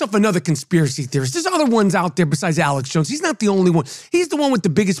 Find yourself another conspiracy theorist. There's other ones out there besides Alex Jones. He's not the only one. He's the one with the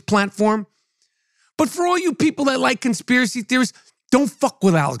biggest platform. But for all you people that like conspiracy theorists, don't fuck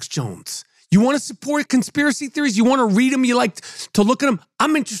with Alex Jones. You want to support conspiracy theories? You want to read them? You like to look at them?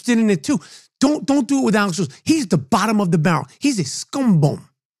 I'm interested in it too. Don't do it with Alex Jones. He's the bottom of the barrel. He's a scumbum.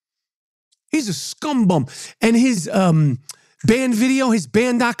 He's a scumbum. And his band video, his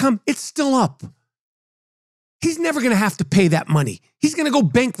band.com, it's still up. He's never going to have to pay that money. He's going to go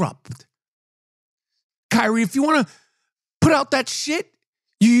bankrupt. Kyrie, if you want to put out that shit,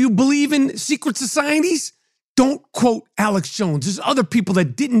 you believe in secret societies, don't quote Alex Jones. There's other people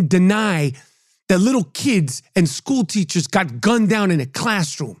that didn't deny that little kids and school teachers got gunned down in a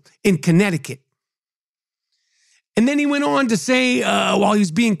classroom in Connecticut. And then he went on to say, while he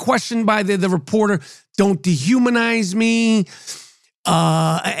was being questioned by the reporter, don't dehumanize me.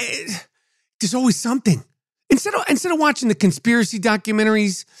 There's always something. Instead of watching the conspiracy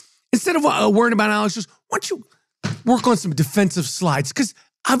documentaries, instead of worrying about Alex Jones, why don't you work on some defensive slides? Because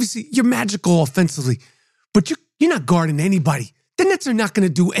obviously you're magical offensively, but you're not guarding anybody. The Nets are not going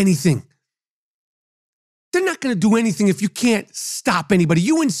to do anything. They're not going to do anything if you can't stop anybody.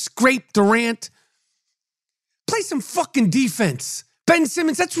 You and Scrape Durant, play some fucking defense. Ben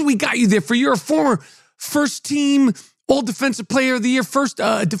Simmons, that's what we got you there for. You're a former first team all-defensive player of the year, first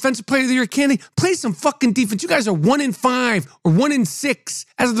defensive player of the year candidate. Play some fucking defense. You guys are 1-5 or 1-6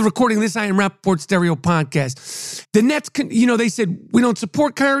 as of the recording of this I Am Rappaport Stereo podcast. The Nets, they said, we don't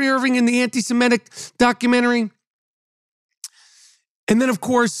support Kyrie Irving in the anti-Semitic documentary. And then, of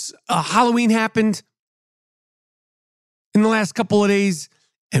course, Halloween happened in the last couple of days.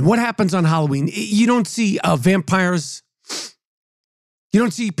 And what happens on Halloween? You don't see vampires. You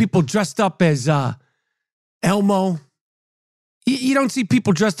don't see people dressed up as Elmo. You don't see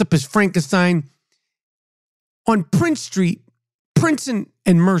people dressed up as Frankenstein. On Prince Street, Prince and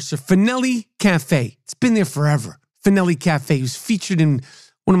Mercer, Finelli Cafe. It's been there forever. Finelli Cafe was featured in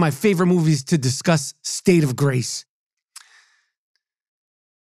one of my favorite movies to discuss, State of Grace.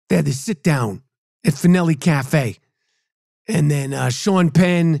 They had to sit down at Finelli Cafe. And then Sean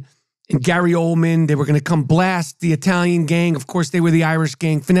Penn and Gary Oldman, they were going to come blast the Italian gang. Of course, they were the Irish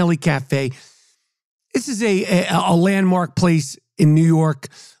gang, Finelli Cafe. This is a landmark place in New York,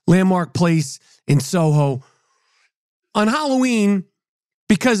 landmark place in Soho. On Halloween,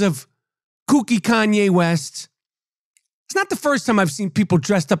 because of kooky Kanye West, it's not the first time I've seen people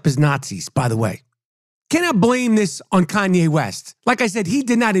dressed up as Nazis, by the way. Cannot blame this on Kanye West. Like I said, he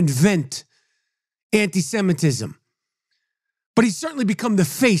did not invent anti-Semitism. But he's certainly become the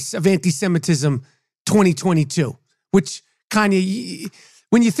face of anti-Semitism 2022, which Kanye,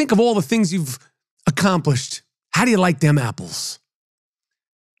 when you think of all the things you've accomplished, how do you like them apples?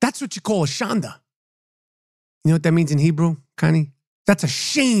 That's what you call a shanda. You know what that means in Hebrew, Kanye? That's a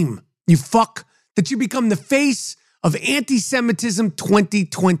shame, you fuck, that you become the face of anti-Semitism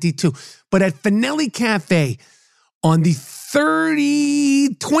 2022. But at Finelli Cafe on the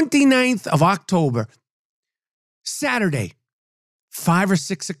 29th of October, Saturday, 5 or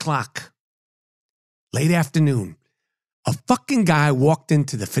 6 o'clock, late afternoon, a fucking guy walked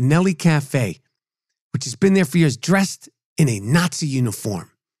into the Finelli Cafe, which has been there for years, dressed in a Nazi uniform.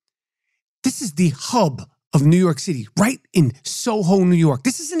 This is the hub of New York City, right in Soho, New York.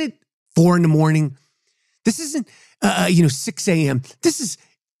 This isn't at 4 a.m. This This isn't, 6 a.m. This is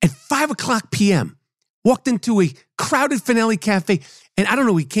at 5 o'clock p.m. Walked into a crowded Finelli Cafe, and I don't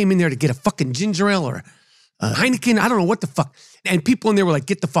know, he came in there to get a fucking ginger ale or a Heineken. I don't know what the fuck. And people in there were like,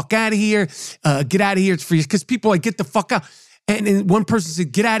 get the fuck out of here. Get out of here. It's for you. Because people are like, get the fuck out. And then one person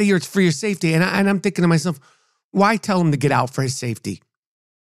said, get out of here. It's for your safety. And I'm thinking to myself, why tell him to get out for his safety?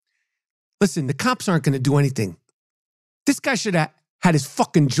 Listen, the cops aren't going to do anything. This guy should have had his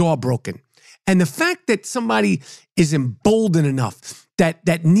fucking jaw broken. And the fact that somebody is emboldened enough,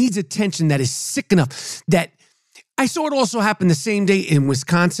 that needs attention, that is sick enough, that I saw it also happen the same day in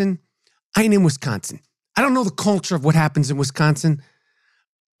Wisconsin. I ain't in Wisconsin. I don't know the culture of what happens in Wisconsin.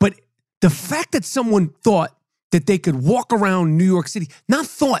 But the fact that someone thought that they could walk around New York City, not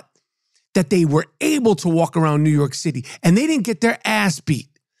thought that they were able to walk around New York City, and they didn't get their ass beat,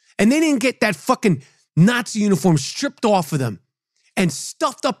 and they didn't get that fucking Nazi uniform stripped off of them and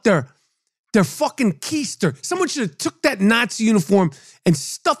stuffed up their fucking keister. Someone should have took that Nazi uniform and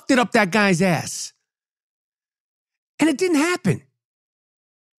stuffed it up that guy's ass. And it didn't happen.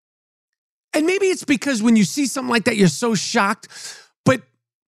 And maybe it's because when you see something like that, you're so shocked. But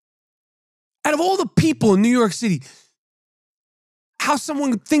out of all the people in New York City, how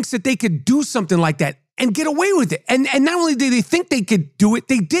someone thinks that they could do something like that and get away with it. And not only did they think they could do it,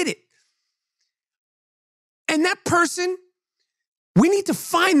 they did it. And that person, we need to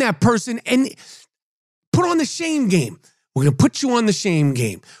find that person and put on the shame game. We're going to put you on the shame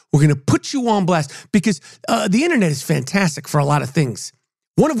game. We're going to put you on blast because the internet is fantastic for a lot of things.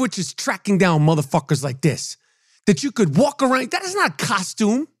 One of which is tracking down motherfuckers like this. That you could walk around. That is not a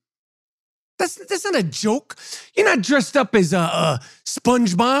costume. That's not a joke. You're not dressed up as a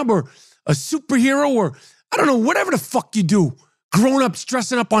SpongeBob or a superhero or, I don't know, whatever the fuck you do. Grown-ups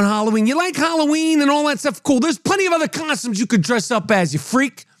dressing up on Halloween. You like Halloween and all that stuff? Cool. There's plenty of other costumes you could dress up as, you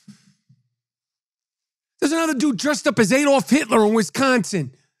freak. There's another dude dressed up as Adolf Hitler in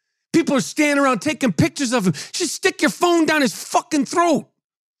Wisconsin. People are standing around taking pictures of him. Just stick your phone down his fucking throat.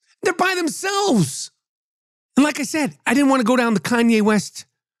 They're by themselves. And like I said, I didn't want to go down the Kanye West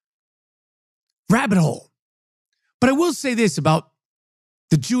rabbit hole. But I will say this about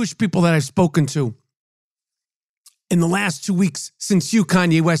the Jewish people that I've spoken to in the last 2 weeks since you,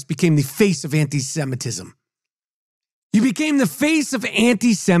 Kanye West, became the face of anti-Semitism. You became the face of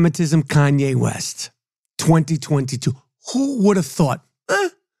anti-Semitism, Kanye West, 2022. Who would have thought?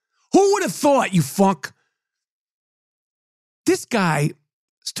 Who would have thought, you fuck? This guy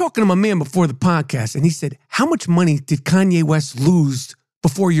was talking to my man before the podcast, and he said, how much money did Kanye West lose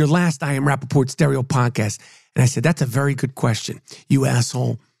before your last I Am Rappaport Stereo podcast? And I said, that's a very good question, you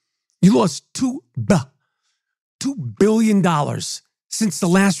asshole. You lost $2 billion since the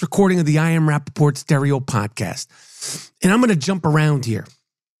last recording of the I Am Rappaport Stereo podcast. And I'm going to jump around here.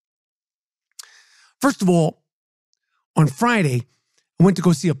 First of all, on Friday, I went to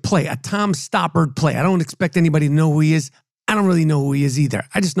go see a play, a Tom Stoppard play. I don't expect anybody to know who he is. I don't really know who he is either.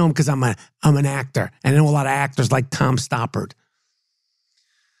 I just know him because I'm an actor. And I know a lot of actors like Tom Stoppard.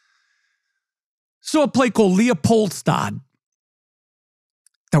 Saw a play called Leopoldstadt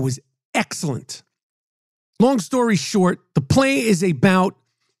that was excellent. Long story short, the play is about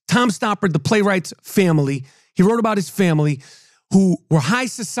Tom Stoppard, the playwright's family. He wrote about his family who were high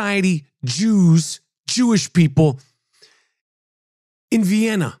society Jews, Jewish people in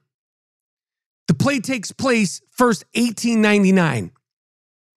Vienna. The play takes place first 1899.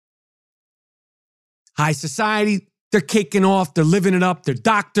 High society, they're kicking off, they're living it up, they're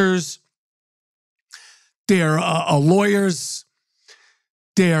doctors, they're lawyers,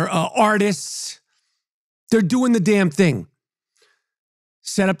 they're artists, they're doing the damn thing.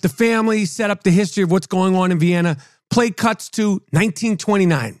 Set up the family, set up the history of what's going on in Vienna. Play cuts to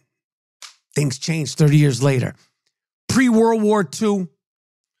 1929. Things changed 30 years later. Pre-World War II.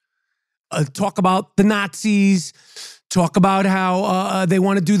 Talk about the Nazis. Talk about how they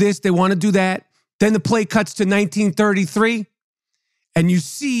want to do this, they want to do that. Then the play cuts to 1933. And you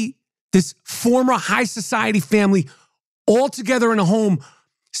see this former high society family all together in a home,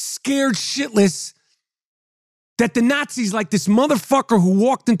 scared shitless that the Nazis, like this motherfucker who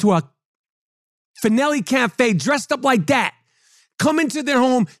walked into a Finelli Cafe dressed up like that, come into their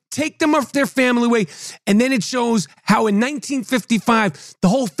home, take them off their family away, and then it shows how in 1955, the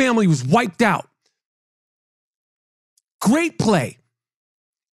whole family was wiped out. Great play.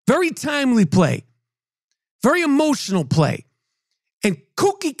 Very timely play. Very emotional play. And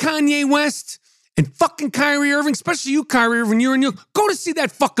kooky Kanye West and fucking Kyrie Irving, especially you, Kyrie Irving, you're in New York, go to see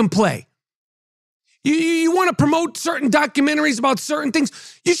that fucking play. You want to promote certain documentaries about certain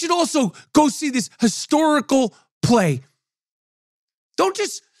things, you should also go see this historical play. Don't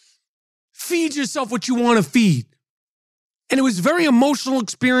just feed yourself what you want to feed. And it was a very emotional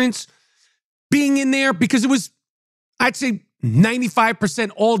experience being in there because it was, I'd say,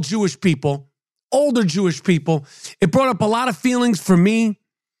 95% all Jewish people, older Jewish people. It brought up a lot of feelings for me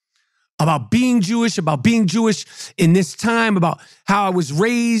about being Jewish in this time, about how I was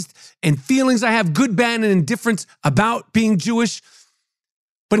raised and feelings I have, good, bad, and indifference about being Jewish.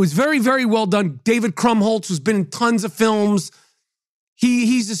 But it was very, very well done. David Krumholtz, who's been in tons of films,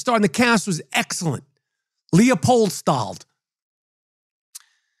 he's the star, and the cast was excellent. Leopold Stahl.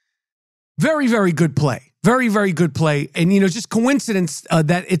 Very, very good play. Very, very good play. And, just coincidence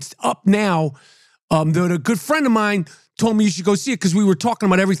that it's up now. A good friend of mine told me you should go see it because we were talking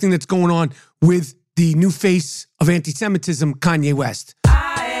about everything that's going on with the new face of anti-Semitism, Kanye West.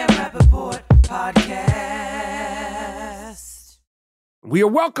 I Am Rappaport Podcast. We are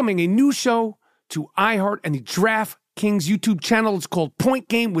welcoming a new show to iHeart and the DraftKings YouTube channel. It's called Point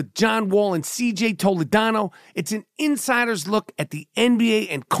Game with John Wall and CJ Toledano. It's an insider's look at the NBA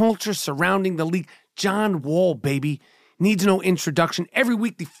and culture surrounding the league. John Wall, baby, needs no introduction. Every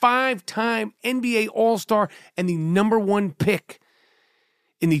week, the 5-time NBA All-Star and the #1 pick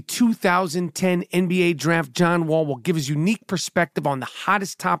in the 2010 NBA Draft, John Wall will give his unique perspective on the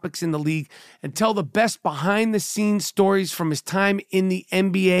hottest topics in the league and tell the best behind-the-scenes stories from his time in the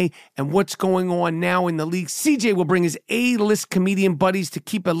NBA and what's going on now in the league. CJ will bring his A-list comedian buddies to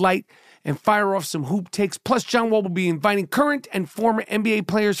keep it light and fire off some hoop takes. Plus, John Wall will be inviting current and former NBA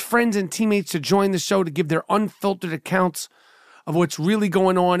players, friends, and teammates to join the show to give their unfiltered accounts of what's really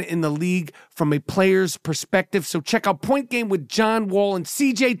going on in the league from a player's perspective. So check out Point Game with John Wall and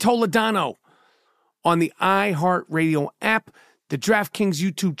CJ Toledano on the iHeartRadio app, the DraftKings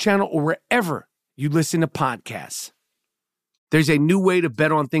YouTube channel, or wherever you listen to podcasts. There's a new way to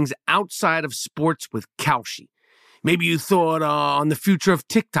bet on things outside of sports with Kalshi. Maybe you thought on the future of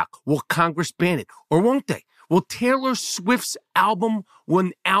TikTok. Will Congress ban it? Or won't they? Will Taylor Swift's album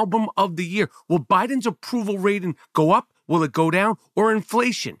win Album of the Year? Will Biden's approval rating go up? Will it go down? Or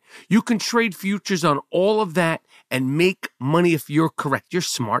inflation? You can trade futures on all of that and make money if you're correct. You're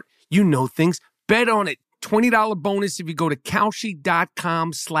smart. You know things. Bet on it. $20 bonus if you go to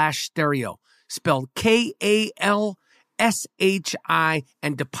Kalshi.com/stereo. Spelled Kalshi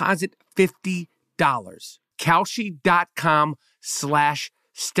and deposit $50.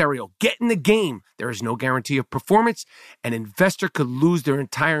 Kalshi.com/stereo. Get in the game. There is no guarantee of performance. An investor could lose their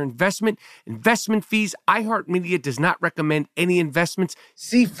entire investment. Investment fees. iHeartMedia does not recommend any investments.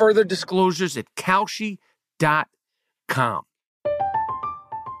 See further disclosures at Kalshi.com.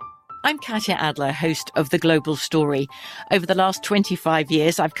 I'm Katya Adler, host of The Global Story. Over the last 25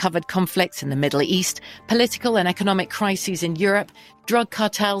 years, I've covered conflicts in the Middle East, political and economic crises in Europe, drug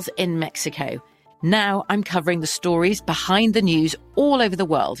cartels in Mexico. Now I'm covering the stories behind the news all over the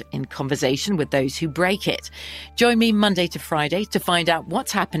world in conversation with those who break it. Join me Monday to Friday to find out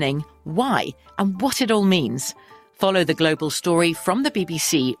what's happening, why, and what it all means. Follow The Global Story from the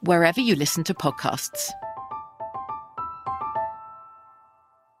BBC wherever you listen to podcasts.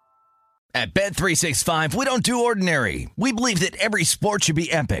 At Bet365, we don't do ordinary. We believe that every sport should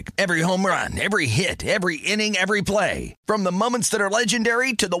be epic. Every home run, every hit, every inning, every play. From the moments that are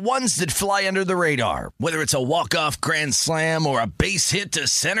legendary to the ones that fly under the radar. Whether it's a walk-off grand slam or a base hit to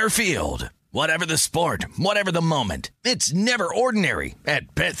center field. Whatever the sport, whatever the moment. It's never ordinary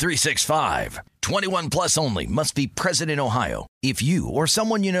at Bet365. 21 plus only. Must be present in Ohio. If you or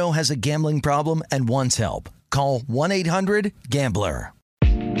someone you know has a gambling problem and wants help, call 1-800-GAMBLER.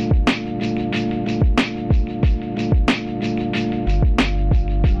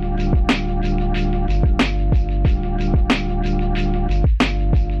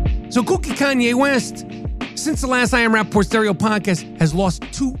 So Kooky Kanye West, since the last I Am Rappaport Stereo podcast, has lost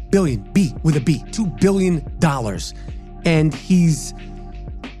 $2 billion, $2 billion. And he's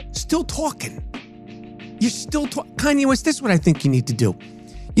still talking. You're still talking. Kanye West, this is what I think you need to do.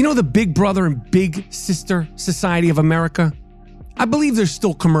 You know the Big Brother and Big Sister Society of America? I believe there's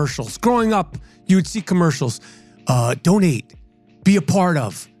still commercials. Growing up, you would see commercials. Donate, be a part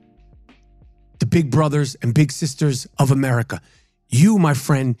of the Big Brothers and Big Sisters of America. You, my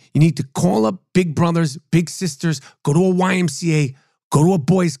friend, you need to call up Big Brothers, Big Sisters, go to a YMCA, go to a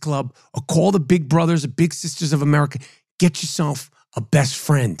boys club, or call the Big Brothers or Big Sisters of America. Get yourself a best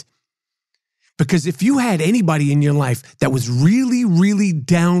friend. Because if you had anybody in your life that was really, really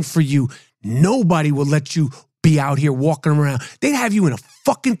down for you, nobody will let you be out here walking around. They'd have you in a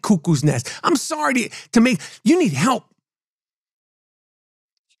fucking cuckoo's nest. I'm sorry to make, you need help.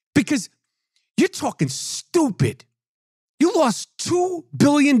 Because you're talking stupid. You lost $2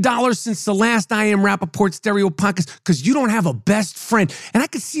 billion since the last I Am Rappaport Stereo podcast because you don't have a best friend. And I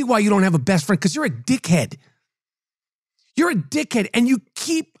can see why you don't have a best friend, because you're a dickhead. You're a dickhead, and you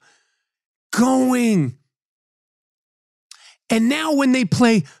keep going. And now when they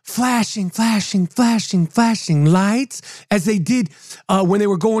play flashing, flashing, flashing, flashing lights, as they did when they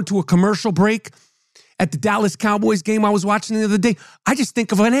were going to a commercial break at the Dallas Cowboys game I was watching the other day, I just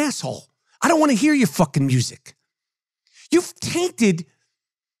think of an asshole. I don't want to hear your fucking music. You've tainted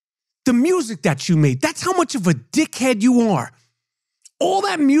the music that you made. That's how much of a dickhead you are. All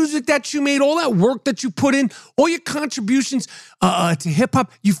that music that you made, all that work that you put in, all your contributions to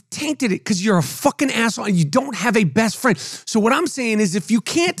hip-hop, you've tainted it because you're a fucking asshole and you don't have a best friend. So what I'm saying is, if you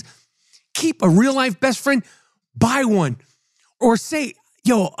can't keep a real-life best friend, buy one. Or say,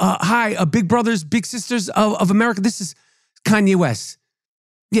 yo, hi, Big Brothers, Big Sisters of America, this is Kanye West.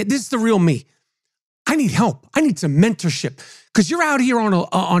 Yeah, this is the real me. I need help. I need some mentorship because you're out here on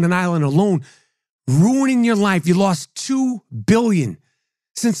an island alone, ruining your life. You lost $2 billion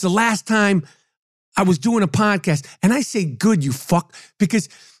since the last time I was doing a podcast. And I say, good, you fuck, because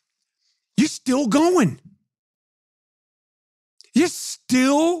you're still going. You're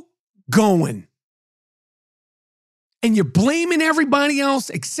still going. And you're blaming everybody else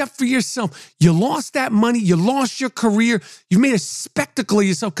except for yourself. You lost that money. You lost your career. You made a spectacle of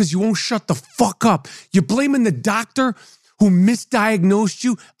yourself because you won't shut the fuck up. You're blaming the doctor who misdiagnosed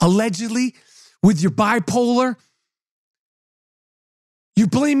you, allegedly, with your bipolar. You're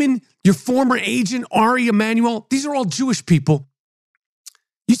blaming your former agent, Ari Emanuel. These are all Jewish people.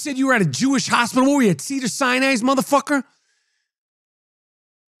 You said you were at a Jewish hospital. What were you, at Cedars-Sinai's, motherfucker?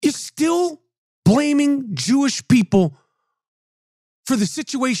 You're still blaming Jewish people for the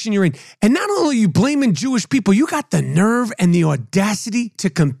situation you're in. And not only are you blaming Jewish people, you got the nerve and the audacity to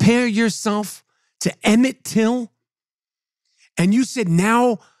compare yourself to Emmett Till. And you said,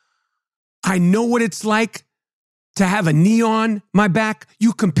 now I know what it's like to have a knee on my back.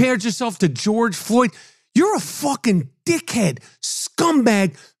 You compared yourself to George Floyd. You're a fucking dickhead,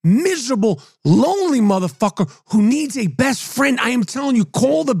 scumbag, miserable, lonely motherfucker who needs a best friend. I am telling you,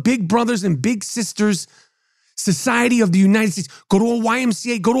 call the Big Brothers and Big Sisters Society of the United States. Go to a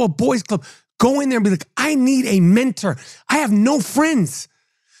YMCA, go to a boys club. Go in there and be like, I need a mentor. I have no friends.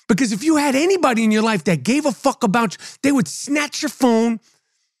 Because if you had anybody in your life that gave a fuck about you, they would snatch your phone,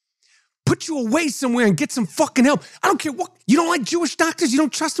 put you away somewhere and get some fucking help. I don't care what. You don't like Jewish doctors? You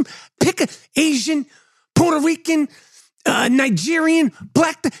don't trust them? Pick an Asian, Puerto Rican, Nigerian,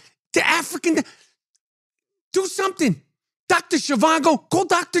 black, the African. Do something. Dr. Zhivago, call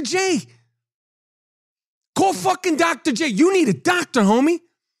Dr. J. Call fucking Dr. J. You need a doctor, homie.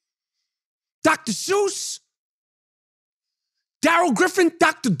 Dr. Seuss, Daryl Griffin,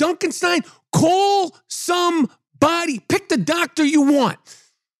 Dr. Duncanstein. Call somebody. Pick the doctor you want.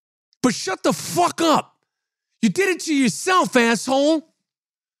 But shut the fuck up. You did it to yourself, asshole.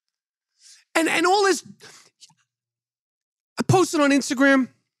 And all this, I posted on Instagram,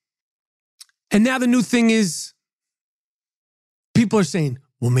 and now the new thing is, people are saying,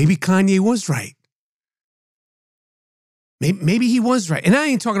 well, maybe Kanye was right. Maybe he was right. And I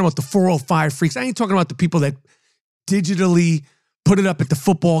ain't talking about the 405 freaks. I ain't talking about the people that digitally put it up at the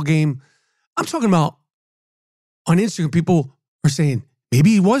football game. I'm talking about on Instagram, people are saying,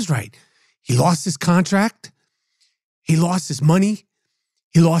 maybe he was right. He lost his contract. He lost his money.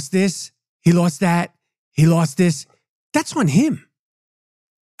 He lost this. He lost that. He lost this. That's on him.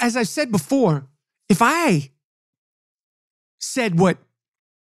 As I've said before, if I said what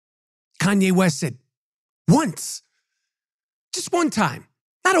Kanye West said once, just one time,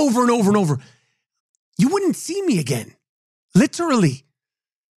 not over and over and over, you wouldn't see me again. Literally.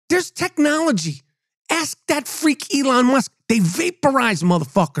 There's technology. Ask that freak Elon Musk. They vaporize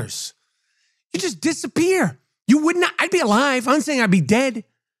motherfuckers. You just disappear. You would not. I'd be alive. I'm saying I'd be dead.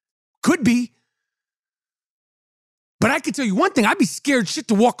 Could be. But I can tell you one thing. I'd be scared shit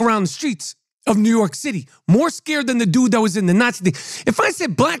to walk around the streets of New York City. More scared than the dude that was in the Nazi thing. If I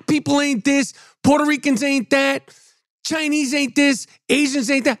said black people ain't this, Puerto Ricans ain't that, Chinese ain't this,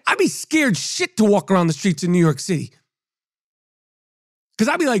 Asians ain't that, I'd be scared shit to walk around the streets of New York City.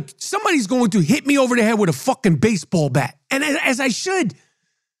 Because I'd be like, somebody's going to hit me over the head with a fucking baseball bat. And as I should.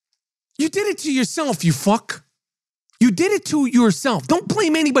 You did it to yourself, you fuck. You did it to yourself. Don't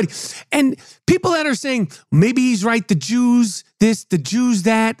blame anybody. And people that are saying, maybe he's right, the Jews this, the Jews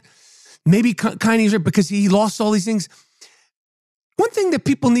that, maybe Kanye's right because he lost all these things. One thing that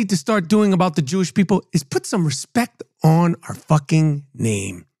people need to start doing about the Jewish people is put some respect on our fucking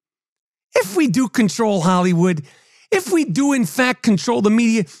name. If we do control Hollywood, if we do in fact control the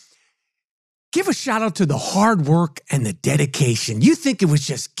media, give a shout out to the hard work and the dedication. You think it was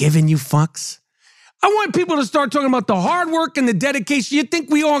just giving, you fucks? I want people to start talking about the hard work and the dedication. You think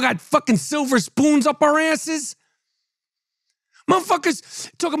we all got fucking silver spoons up our asses? Motherfuckers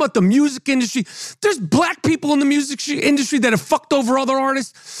talking about the music industry. There's black people in the music industry that have fucked over other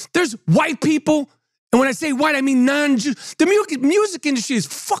artists. There's white people. And when I say white, I mean non-Jews. The music industry is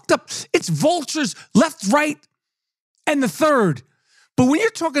fucked up. It's vultures, left, right, and the third. But when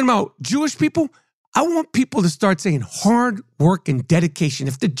you're talking about Jewish people, I want people to start saying hard work and dedication.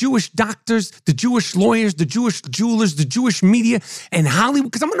 If the Jewish doctors, the Jewish lawyers, the Jewish jewelers, the Jewish media, and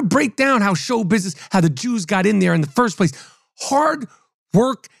Hollywood, because I'm going to break down how show business, how the Jews got in there in the first place. Hard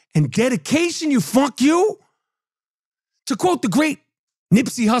work and dedication, you fuck you. To quote the great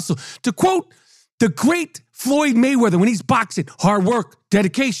Nipsey Hussle, to quote the great Floyd Mayweather when he's boxing, hard work,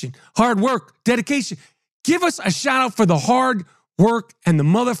 dedication, hard work, dedication. Give us a shout out for the hard work and the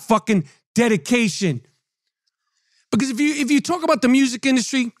motherfucking dedication. Because if you talk about the music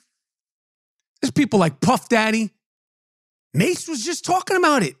industry, there's people like Puff Daddy. Mace was just talking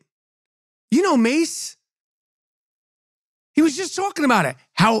about it. You know Mace. He was just talking about it.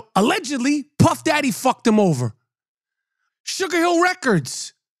 How allegedly Puff Daddy fucked him over. Sugar Hill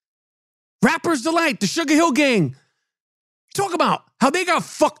Records. Rapper's Delight, the Sugar Hill Gang. Talk about how they got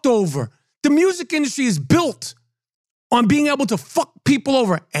fucked over. The music industry is built on being able to fuck people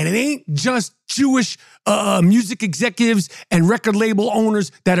over. And it ain't just Jewish music executives and record label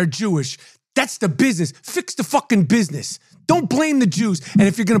owners that are Jewish. That's the business. Fix the fucking business. Don't blame the Jews. And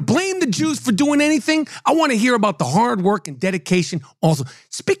if you're going to blame the Jews for doing anything, I want to hear about the hard work and dedication also.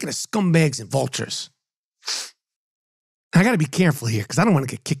 Speaking of scumbags and vultures, I got to be careful here because I don't want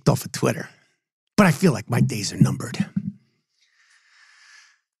to get kicked off of Twitter. But I feel like my days are numbered.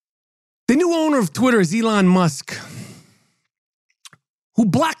 The new owner of Twitter is Elon Musk, who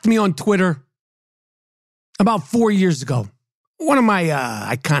blocked me on Twitter about 4 years ago. One of my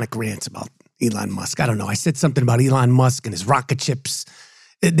iconic rants about Elon Musk. I don't know. I said something about Elon Musk and his rocket ships.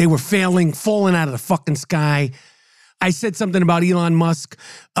 They were falling out of the fucking sky. I said something about Elon Musk,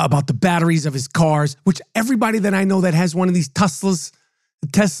 about the batteries of his cars, which everybody that I know that has one of these Teslas,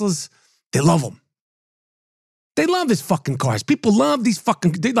 they love them. They love his fucking cars. People love these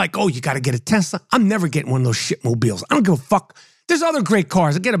fucking, they're like, oh, you got to get a Tesla. I'm never getting one of those shit mobiles. I don't give a fuck. There's other great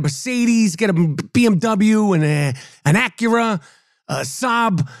cars. I get a Mercedes, get a BMW and an Acura, a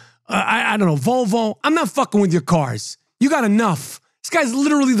Saab, I don't know, Volvo. I'm not fucking with your cars. You got enough. This guy's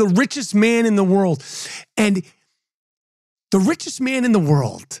literally the richest man in the world. And the richest man in the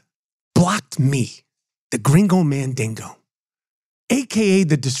world blocked me, the Gringo Mandingo, AKA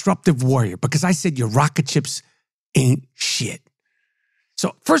the Disruptive Warrior, because I said your rocket ships ain't shit.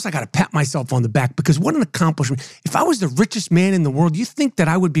 So first I got to pat myself on the back because what an accomplishment. If I was the richest man in the world, you think that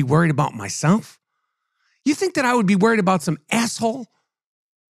I would be worried about myself? You think that I would be worried about some asshole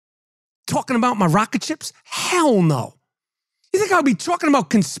talking about my rocket ships? Hell no. You think I would be talking about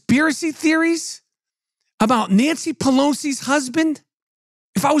conspiracy theories about Nancy Pelosi's husband?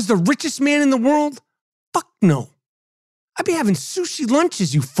 If I was the richest man in the world? Fuck no. I'd be having sushi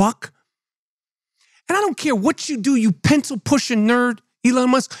lunches, you fuck. And I don't care what you do, you pencil-pushing nerd,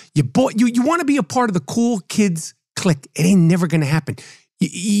 Elon Musk. You want to be a part of the cool kids clique. It ain't never going to happen.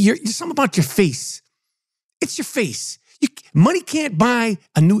 You're something about your face. It's your face. Money can't buy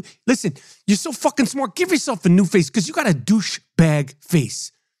a new... Listen, you're so fucking smart. Give yourself a new face because you got a douchebag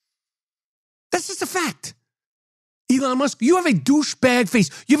face. That's just a fact. Elon Musk, you have a douchebag face.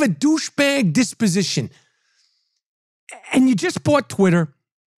 You have a douchebag disposition. And you just bought Twitter,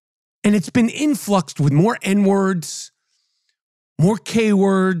 and it's been influxed with more N-words, more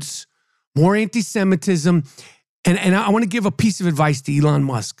K-words, more anti-Semitism. And I want to give a piece of advice to Elon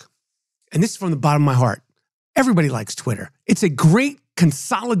Musk. And this is from the bottom of my heart. Everybody likes Twitter. It's a great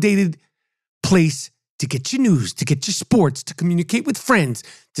consolidated place to get your news, to get your sports, to communicate with friends,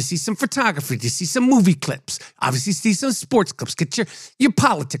 to see some photography, to see some movie clips, obviously see some sports clips, get your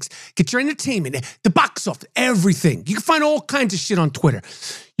politics, get your entertainment, the box office, everything. You can find all kinds of shit on Twitter.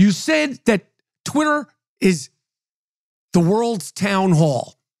 You said that Twitter is the world's town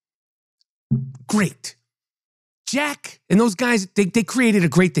hall. Great. Jack and those guys, they created a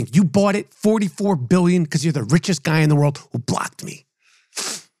great thing. You bought it, $44 billion, because you're the richest guy in the world who blocked me.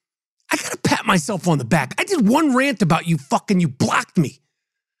 I got to pat myself on the back. I did one rant about you blocked me.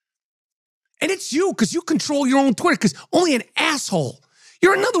 And it's you, because you control your own Twitter, because only an asshole.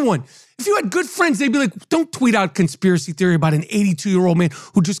 You're another one. If you had good friends, they'd be like, don't tweet out conspiracy theory about an 82-year-old man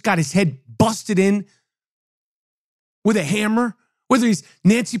who just got his head busted in with a hammer, whether he's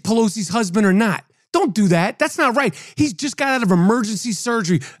Nancy Pelosi's husband or not. Don't do that. That's not right. He's just got out of emergency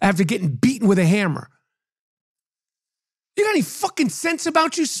surgery after getting beaten with a hammer. You got any fucking sense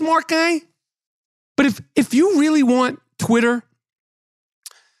about you, smart guy? But if you really want Twitter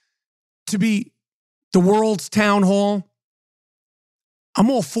to be the world's town hall, I'm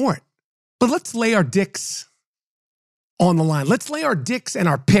all for it. But let's lay our dicks on the line. Let's lay our dicks and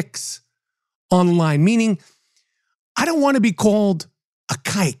our picks on the line. Meaning, I don't want to be called a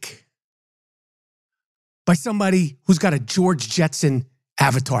kike by somebody who's got a George Jetson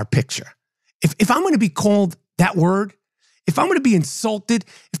avatar picture. If I'm going to be called that word, if I'm going to be insulted,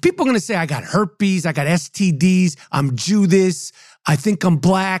 if people are going to say I got herpes, I got STDs, I'm Judas, I think I'm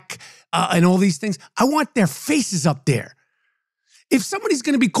black, and all these things, I want their faces up there. If somebody's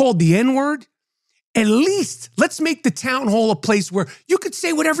going to be called the N-word, at least let's make the town hall a place where you could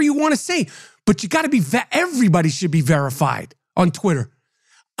say whatever you want to say, but you got to be, everybody should be verified on Twitter.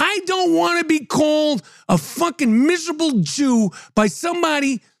 I don't want to be called a fucking miserable Jew by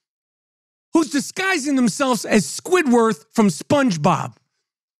somebody who's disguising themselves as Squidward from SpongeBob.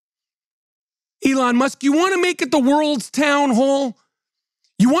 Elon Musk, you want to make it the world's town hall?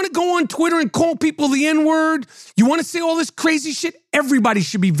 You want to go on Twitter and call people the N-word? You want to say all this crazy shit? Everybody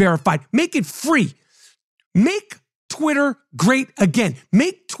should be verified. Make it free. Make Twitter great again.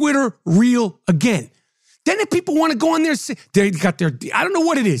 Make Twitter real again. Then if people want to go on there, they got their, I don't know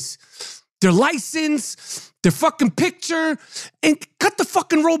what it is, their license, their fucking picture, and cut the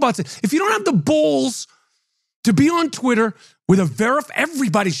fucking robots. If you don't have the balls to be on Twitter with a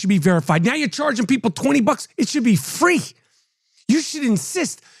everybody should be verified. Now you're charging people $20. It should be free. You should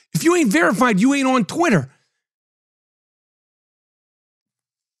insist. If you ain't verified, you ain't on Twitter.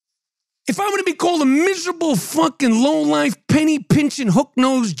 If I'm going to be called a miserable fucking low-life, penny-pinching,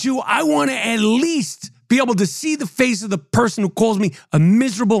 hook-nosed Jew, I want to at least be able to see the face of the person who calls me a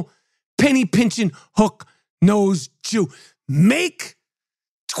miserable, penny-pinching, hook-nosed Jew. Make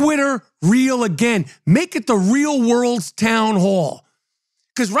Twitter real again. Make it the real world's town hall.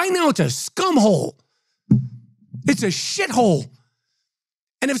 Because right now it's a scum hole. It's a shithole.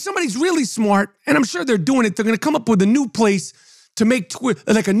 And if somebody's really smart, and I'm sure they're doing it, they're going to come up with a new place to make Twitter,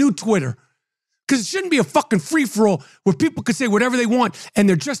 like a new Twitter. Because it shouldn't be a fucking free-for-all where people can say whatever they want and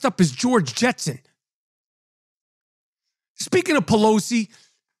they're dressed up as George Jetson. Speaking of Pelosi,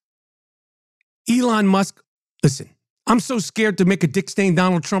 Elon Musk, listen, I'm so scared to make a Dick Stain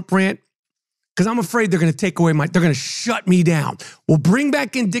Donald Trump rant because I'm afraid they're going to take away they're going to shut me down. We'll bring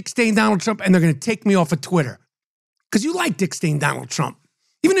back in Dick Stain Donald Trump and they're going to take me off of Twitter. Because you like Dick Stain Donald Trump.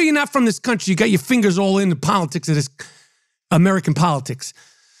 Even though you're not from this country, you got your fingers all in the politics of this American politics.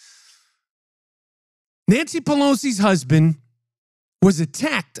 Nancy Pelosi's husband was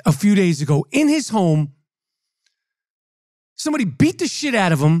attacked a few days ago in his home. Somebody beat the shit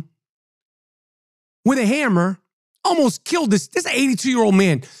out of him with a hammer, almost killed this 82-year-old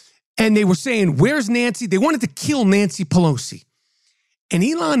man. And they were saying, where's Nancy? They wanted to kill Nancy Pelosi. And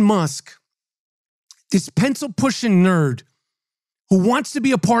Elon Musk, this pencil-pushing nerd who wants to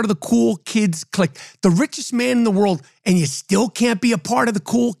be a part of the cool kids clique, the richest man in the world, and you still can't be a part of the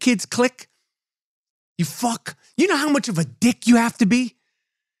cool kids clique? You fuck. You know how much of a dick you have to be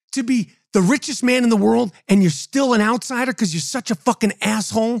the richest man in the world and you're still an outsider because you're such a fucking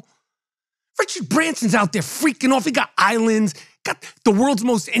asshole? Richard Branson's out there freaking off. He got islands, got the world's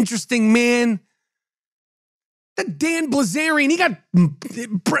most interesting man. That Dan Bilzerian, he got...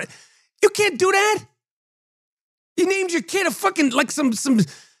 You can't do that. You named your kid a fucking, like some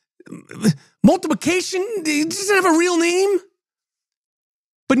multiplication. He doesn't have a real name.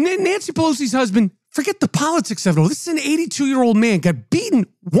 But Nancy Pelosi's husband, forget the politics of it all. This is an 82-year-old man, got beaten,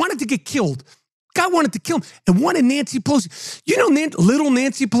 wanted to get killed. Guy wanted to kill him and wanted Nancy Pelosi. You know little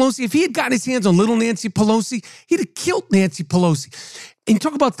Nancy Pelosi? If he had gotten his hands on little Nancy Pelosi, he'd have killed Nancy Pelosi. And you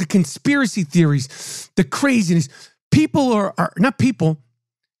talk about the conspiracy theories, the craziness. People are not people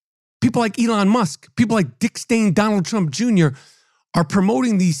like Elon Musk, people like Dick Stain, Donald Trump Jr. are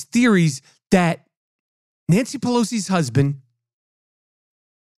promoting these theories that Nancy Pelosi's husband,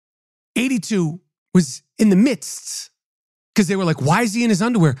 82, was in the midst. Because they were like, why is he in his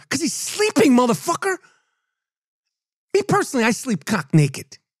underwear? Because he's sleeping, motherfucker. Me personally, I sleep cock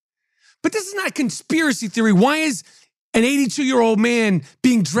naked. But this is not a conspiracy theory. Why is an 82-year-old man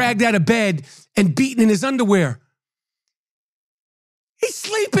being dragged out of bed and beaten in his underwear? He's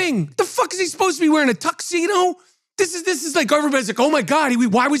sleeping. The fuck is he supposed to be wearing, a tuxedo? This is like everybody's like, oh my God,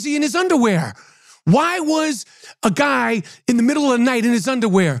 why was he in his underwear? Why was a guy in the middle of the night in his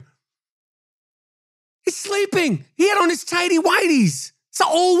underwear? He's sleeping. He had on his tighty whities. It's an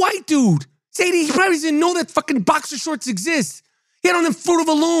old white dude. He's 80. He probably didn't know that fucking boxer shorts exist. He had on them Fruit of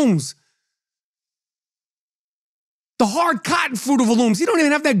the Looms. the hard cotton Fruit of the Looms. You don't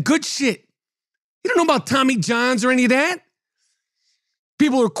even have that good shit. You don't know about Tommy John's or any of that.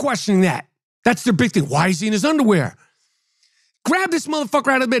 People are questioning that. That's their big thing. Why is he in his underwear? Grab this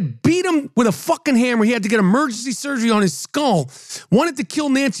motherfucker out of bed, beat him with a fucking hammer. He had to get emergency surgery on his skull. Wanted to kill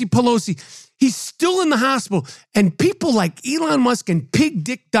Nancy Pelosi. He's still in the hospital. And people like Elon Musk and Pig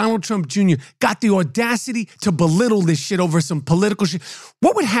Dick Donald Trump Jr. got the audacity to belittle this shit over some political shit.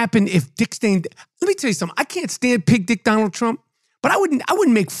 What would happen if Dick Stain... Let me tell you something. I can't stand Pig Dick Donald Trump, but I wouldn't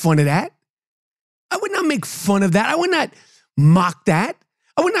make fun of that. I would not make fun of that. I would not mock that.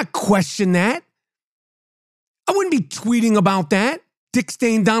 I would not question that. I wouldn't be tweeting about that. Dick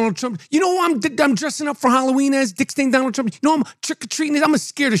Stain Donald Trump. You know who I'm dressing up for Halloween as? Dick Stain Donald Trump. You know I'm trick-or-treating. I'm going to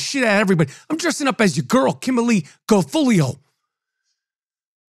scare the shit out of everybody. I'm dressing up as your girl, Kimberly Garfulio.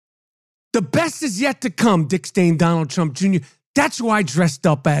 The best is yet to come, Dick Stain Donald Trump Jr. That's who I dressed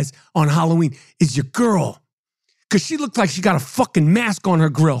up as on Halloween, is your girl. Because she looked like she got a fucking mask on her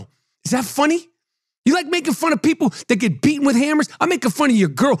grill. Is that funny? You like making fun of people that get beaten with hammers? I'm making fun of your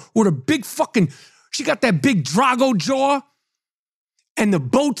girl with her big fucking... She got that big Drago jaw and the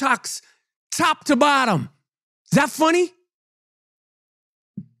Botox top to bottom. Is that funny?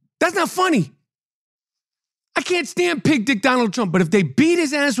 That's not funny. I can't stand Pig Dick Donald Trump, but if they beat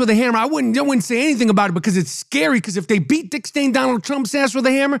his ass with a hammer, I wouldn't say anything about it because it's scary. Because if they beat Dick Stain Donald Trump's ass with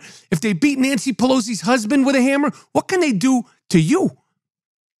a hammer, if they beat Nancy Pelosi's husband with a hammer, what can they do to you?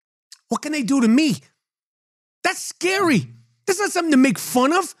 What can they do to me? That's scary. That's not something to make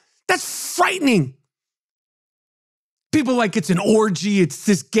fun of. That's frightening. People like it's an orgy, it's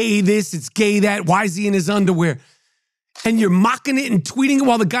this, it's gay that, why is he in his underwear? And you're mocking it and tweeting it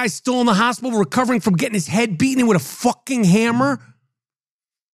while the guy's still in the hospital recovering from getting his head beaten with a fucking hammer.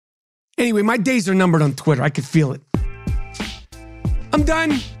 Anyway, my days are numbered on Twitter. I could feel it. I'm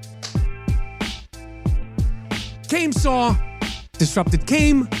done. Came, saw, disrupted,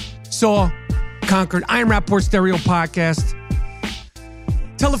 came, saw, conquered. I Am Rapaport Stereo Podcast.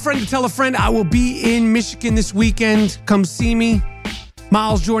 Tell a friend to tell a friend. I will be in Michigan this weekend. Come see me.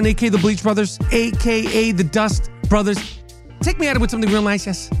 Miles Jordan, a.k.a. the Bleach Brothers, a.k.a. the Dust Brothers. Take me out of it with something real nice,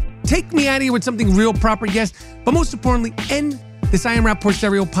 yes. Take me out of here with something real proper, yes. But most importantly, end this I Am Rapaport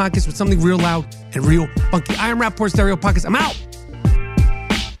Stereo Podcast with something real loud and real funky. I Am Rapaport Stereo Podcast. I'm out.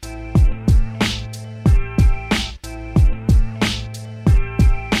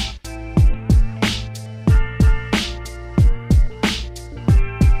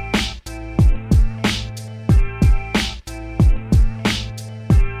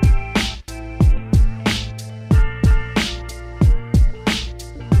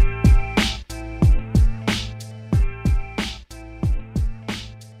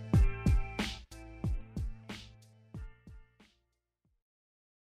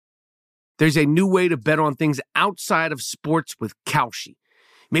 There's a new way to bet on things outside of sports with Kalshi.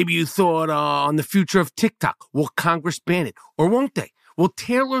 Maybe you thought on the future of TikTok. Will Congress ban it? Or won't they? Will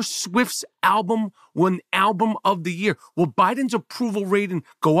Taylor Swift's album win Album of the Year? Will Biden's approval rating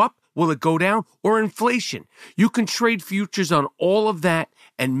go up? Will it go down? Or inflation? You can trade futures on all of that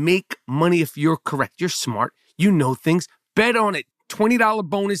and make money if you're correct. You're smart. You know things. Bet on it. $20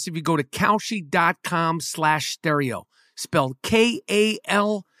 bonus if you go to Kalshi.com/stereo. Spelled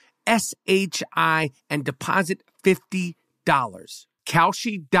Kalshi and deposit $50.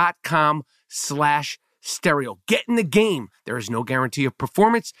 Kalshi.com/stereo. Get in the game. There is no guarantee of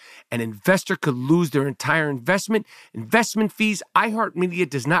performance. An investor could lose their entire investment. Investment fees. iHeartMedia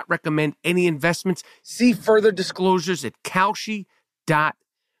does not recommend any investments. See further disclosures at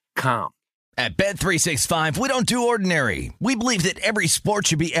Kalshi.com. At Bet365, we don't do ordinary. We believe that every sport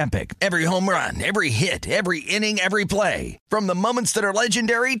should be epic. Every home run, every hit, every inning, every play. From the moments that are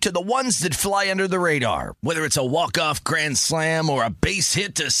legendary to the ones that fly under the radar. Whether it's a walk-off grand slam or a base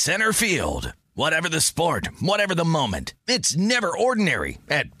hit to center field. Whatever the sport, whatever the moment. It's never ordinary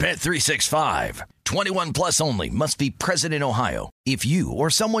at Bet365. 21 plus only. Must be present in Ohio. If you or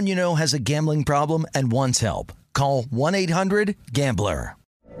someone you know has a gambling problem and wants help, call 1-800-GAMBLER.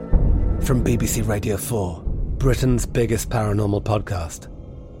 From BBC Radio 4, Britain's biggest paranormal podcast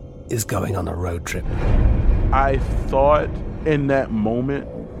is going on a road trip. I thought in that moment,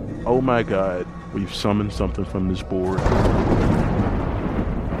 oh my God, we've summoned something from this board.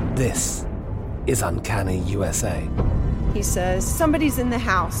 This is Uncanny USA. He says, somebody's in the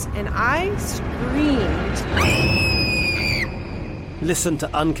house, and I screamed. Listen to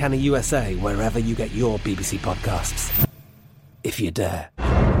Uncanny USA wherever you get your BBC podcasts, if you dare.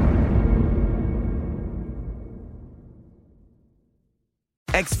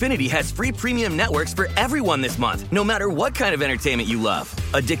 Xfinity has free premium networks for everyone this month, no matter what kind of entertainment you love.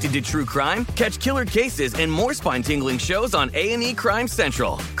 Addicted to true crime? Catch killer cases and more spine-tingling shows on A&E Crime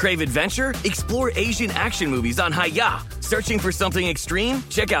Central. Crave adventure? Explore Asian action movies on Hi-YAH. Searching for something extreme?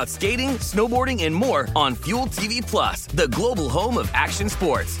 Check out skating, snowboarding, and more on Fuel TV Plus, the global home of action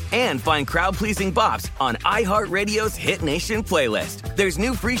sports. And find crowd-pleasing bops on iHeartRadio's Hit Nation playlist. There's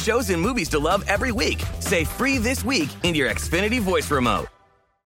new free shows and movies to love every week. Say free this week in your Xfinity voice remote.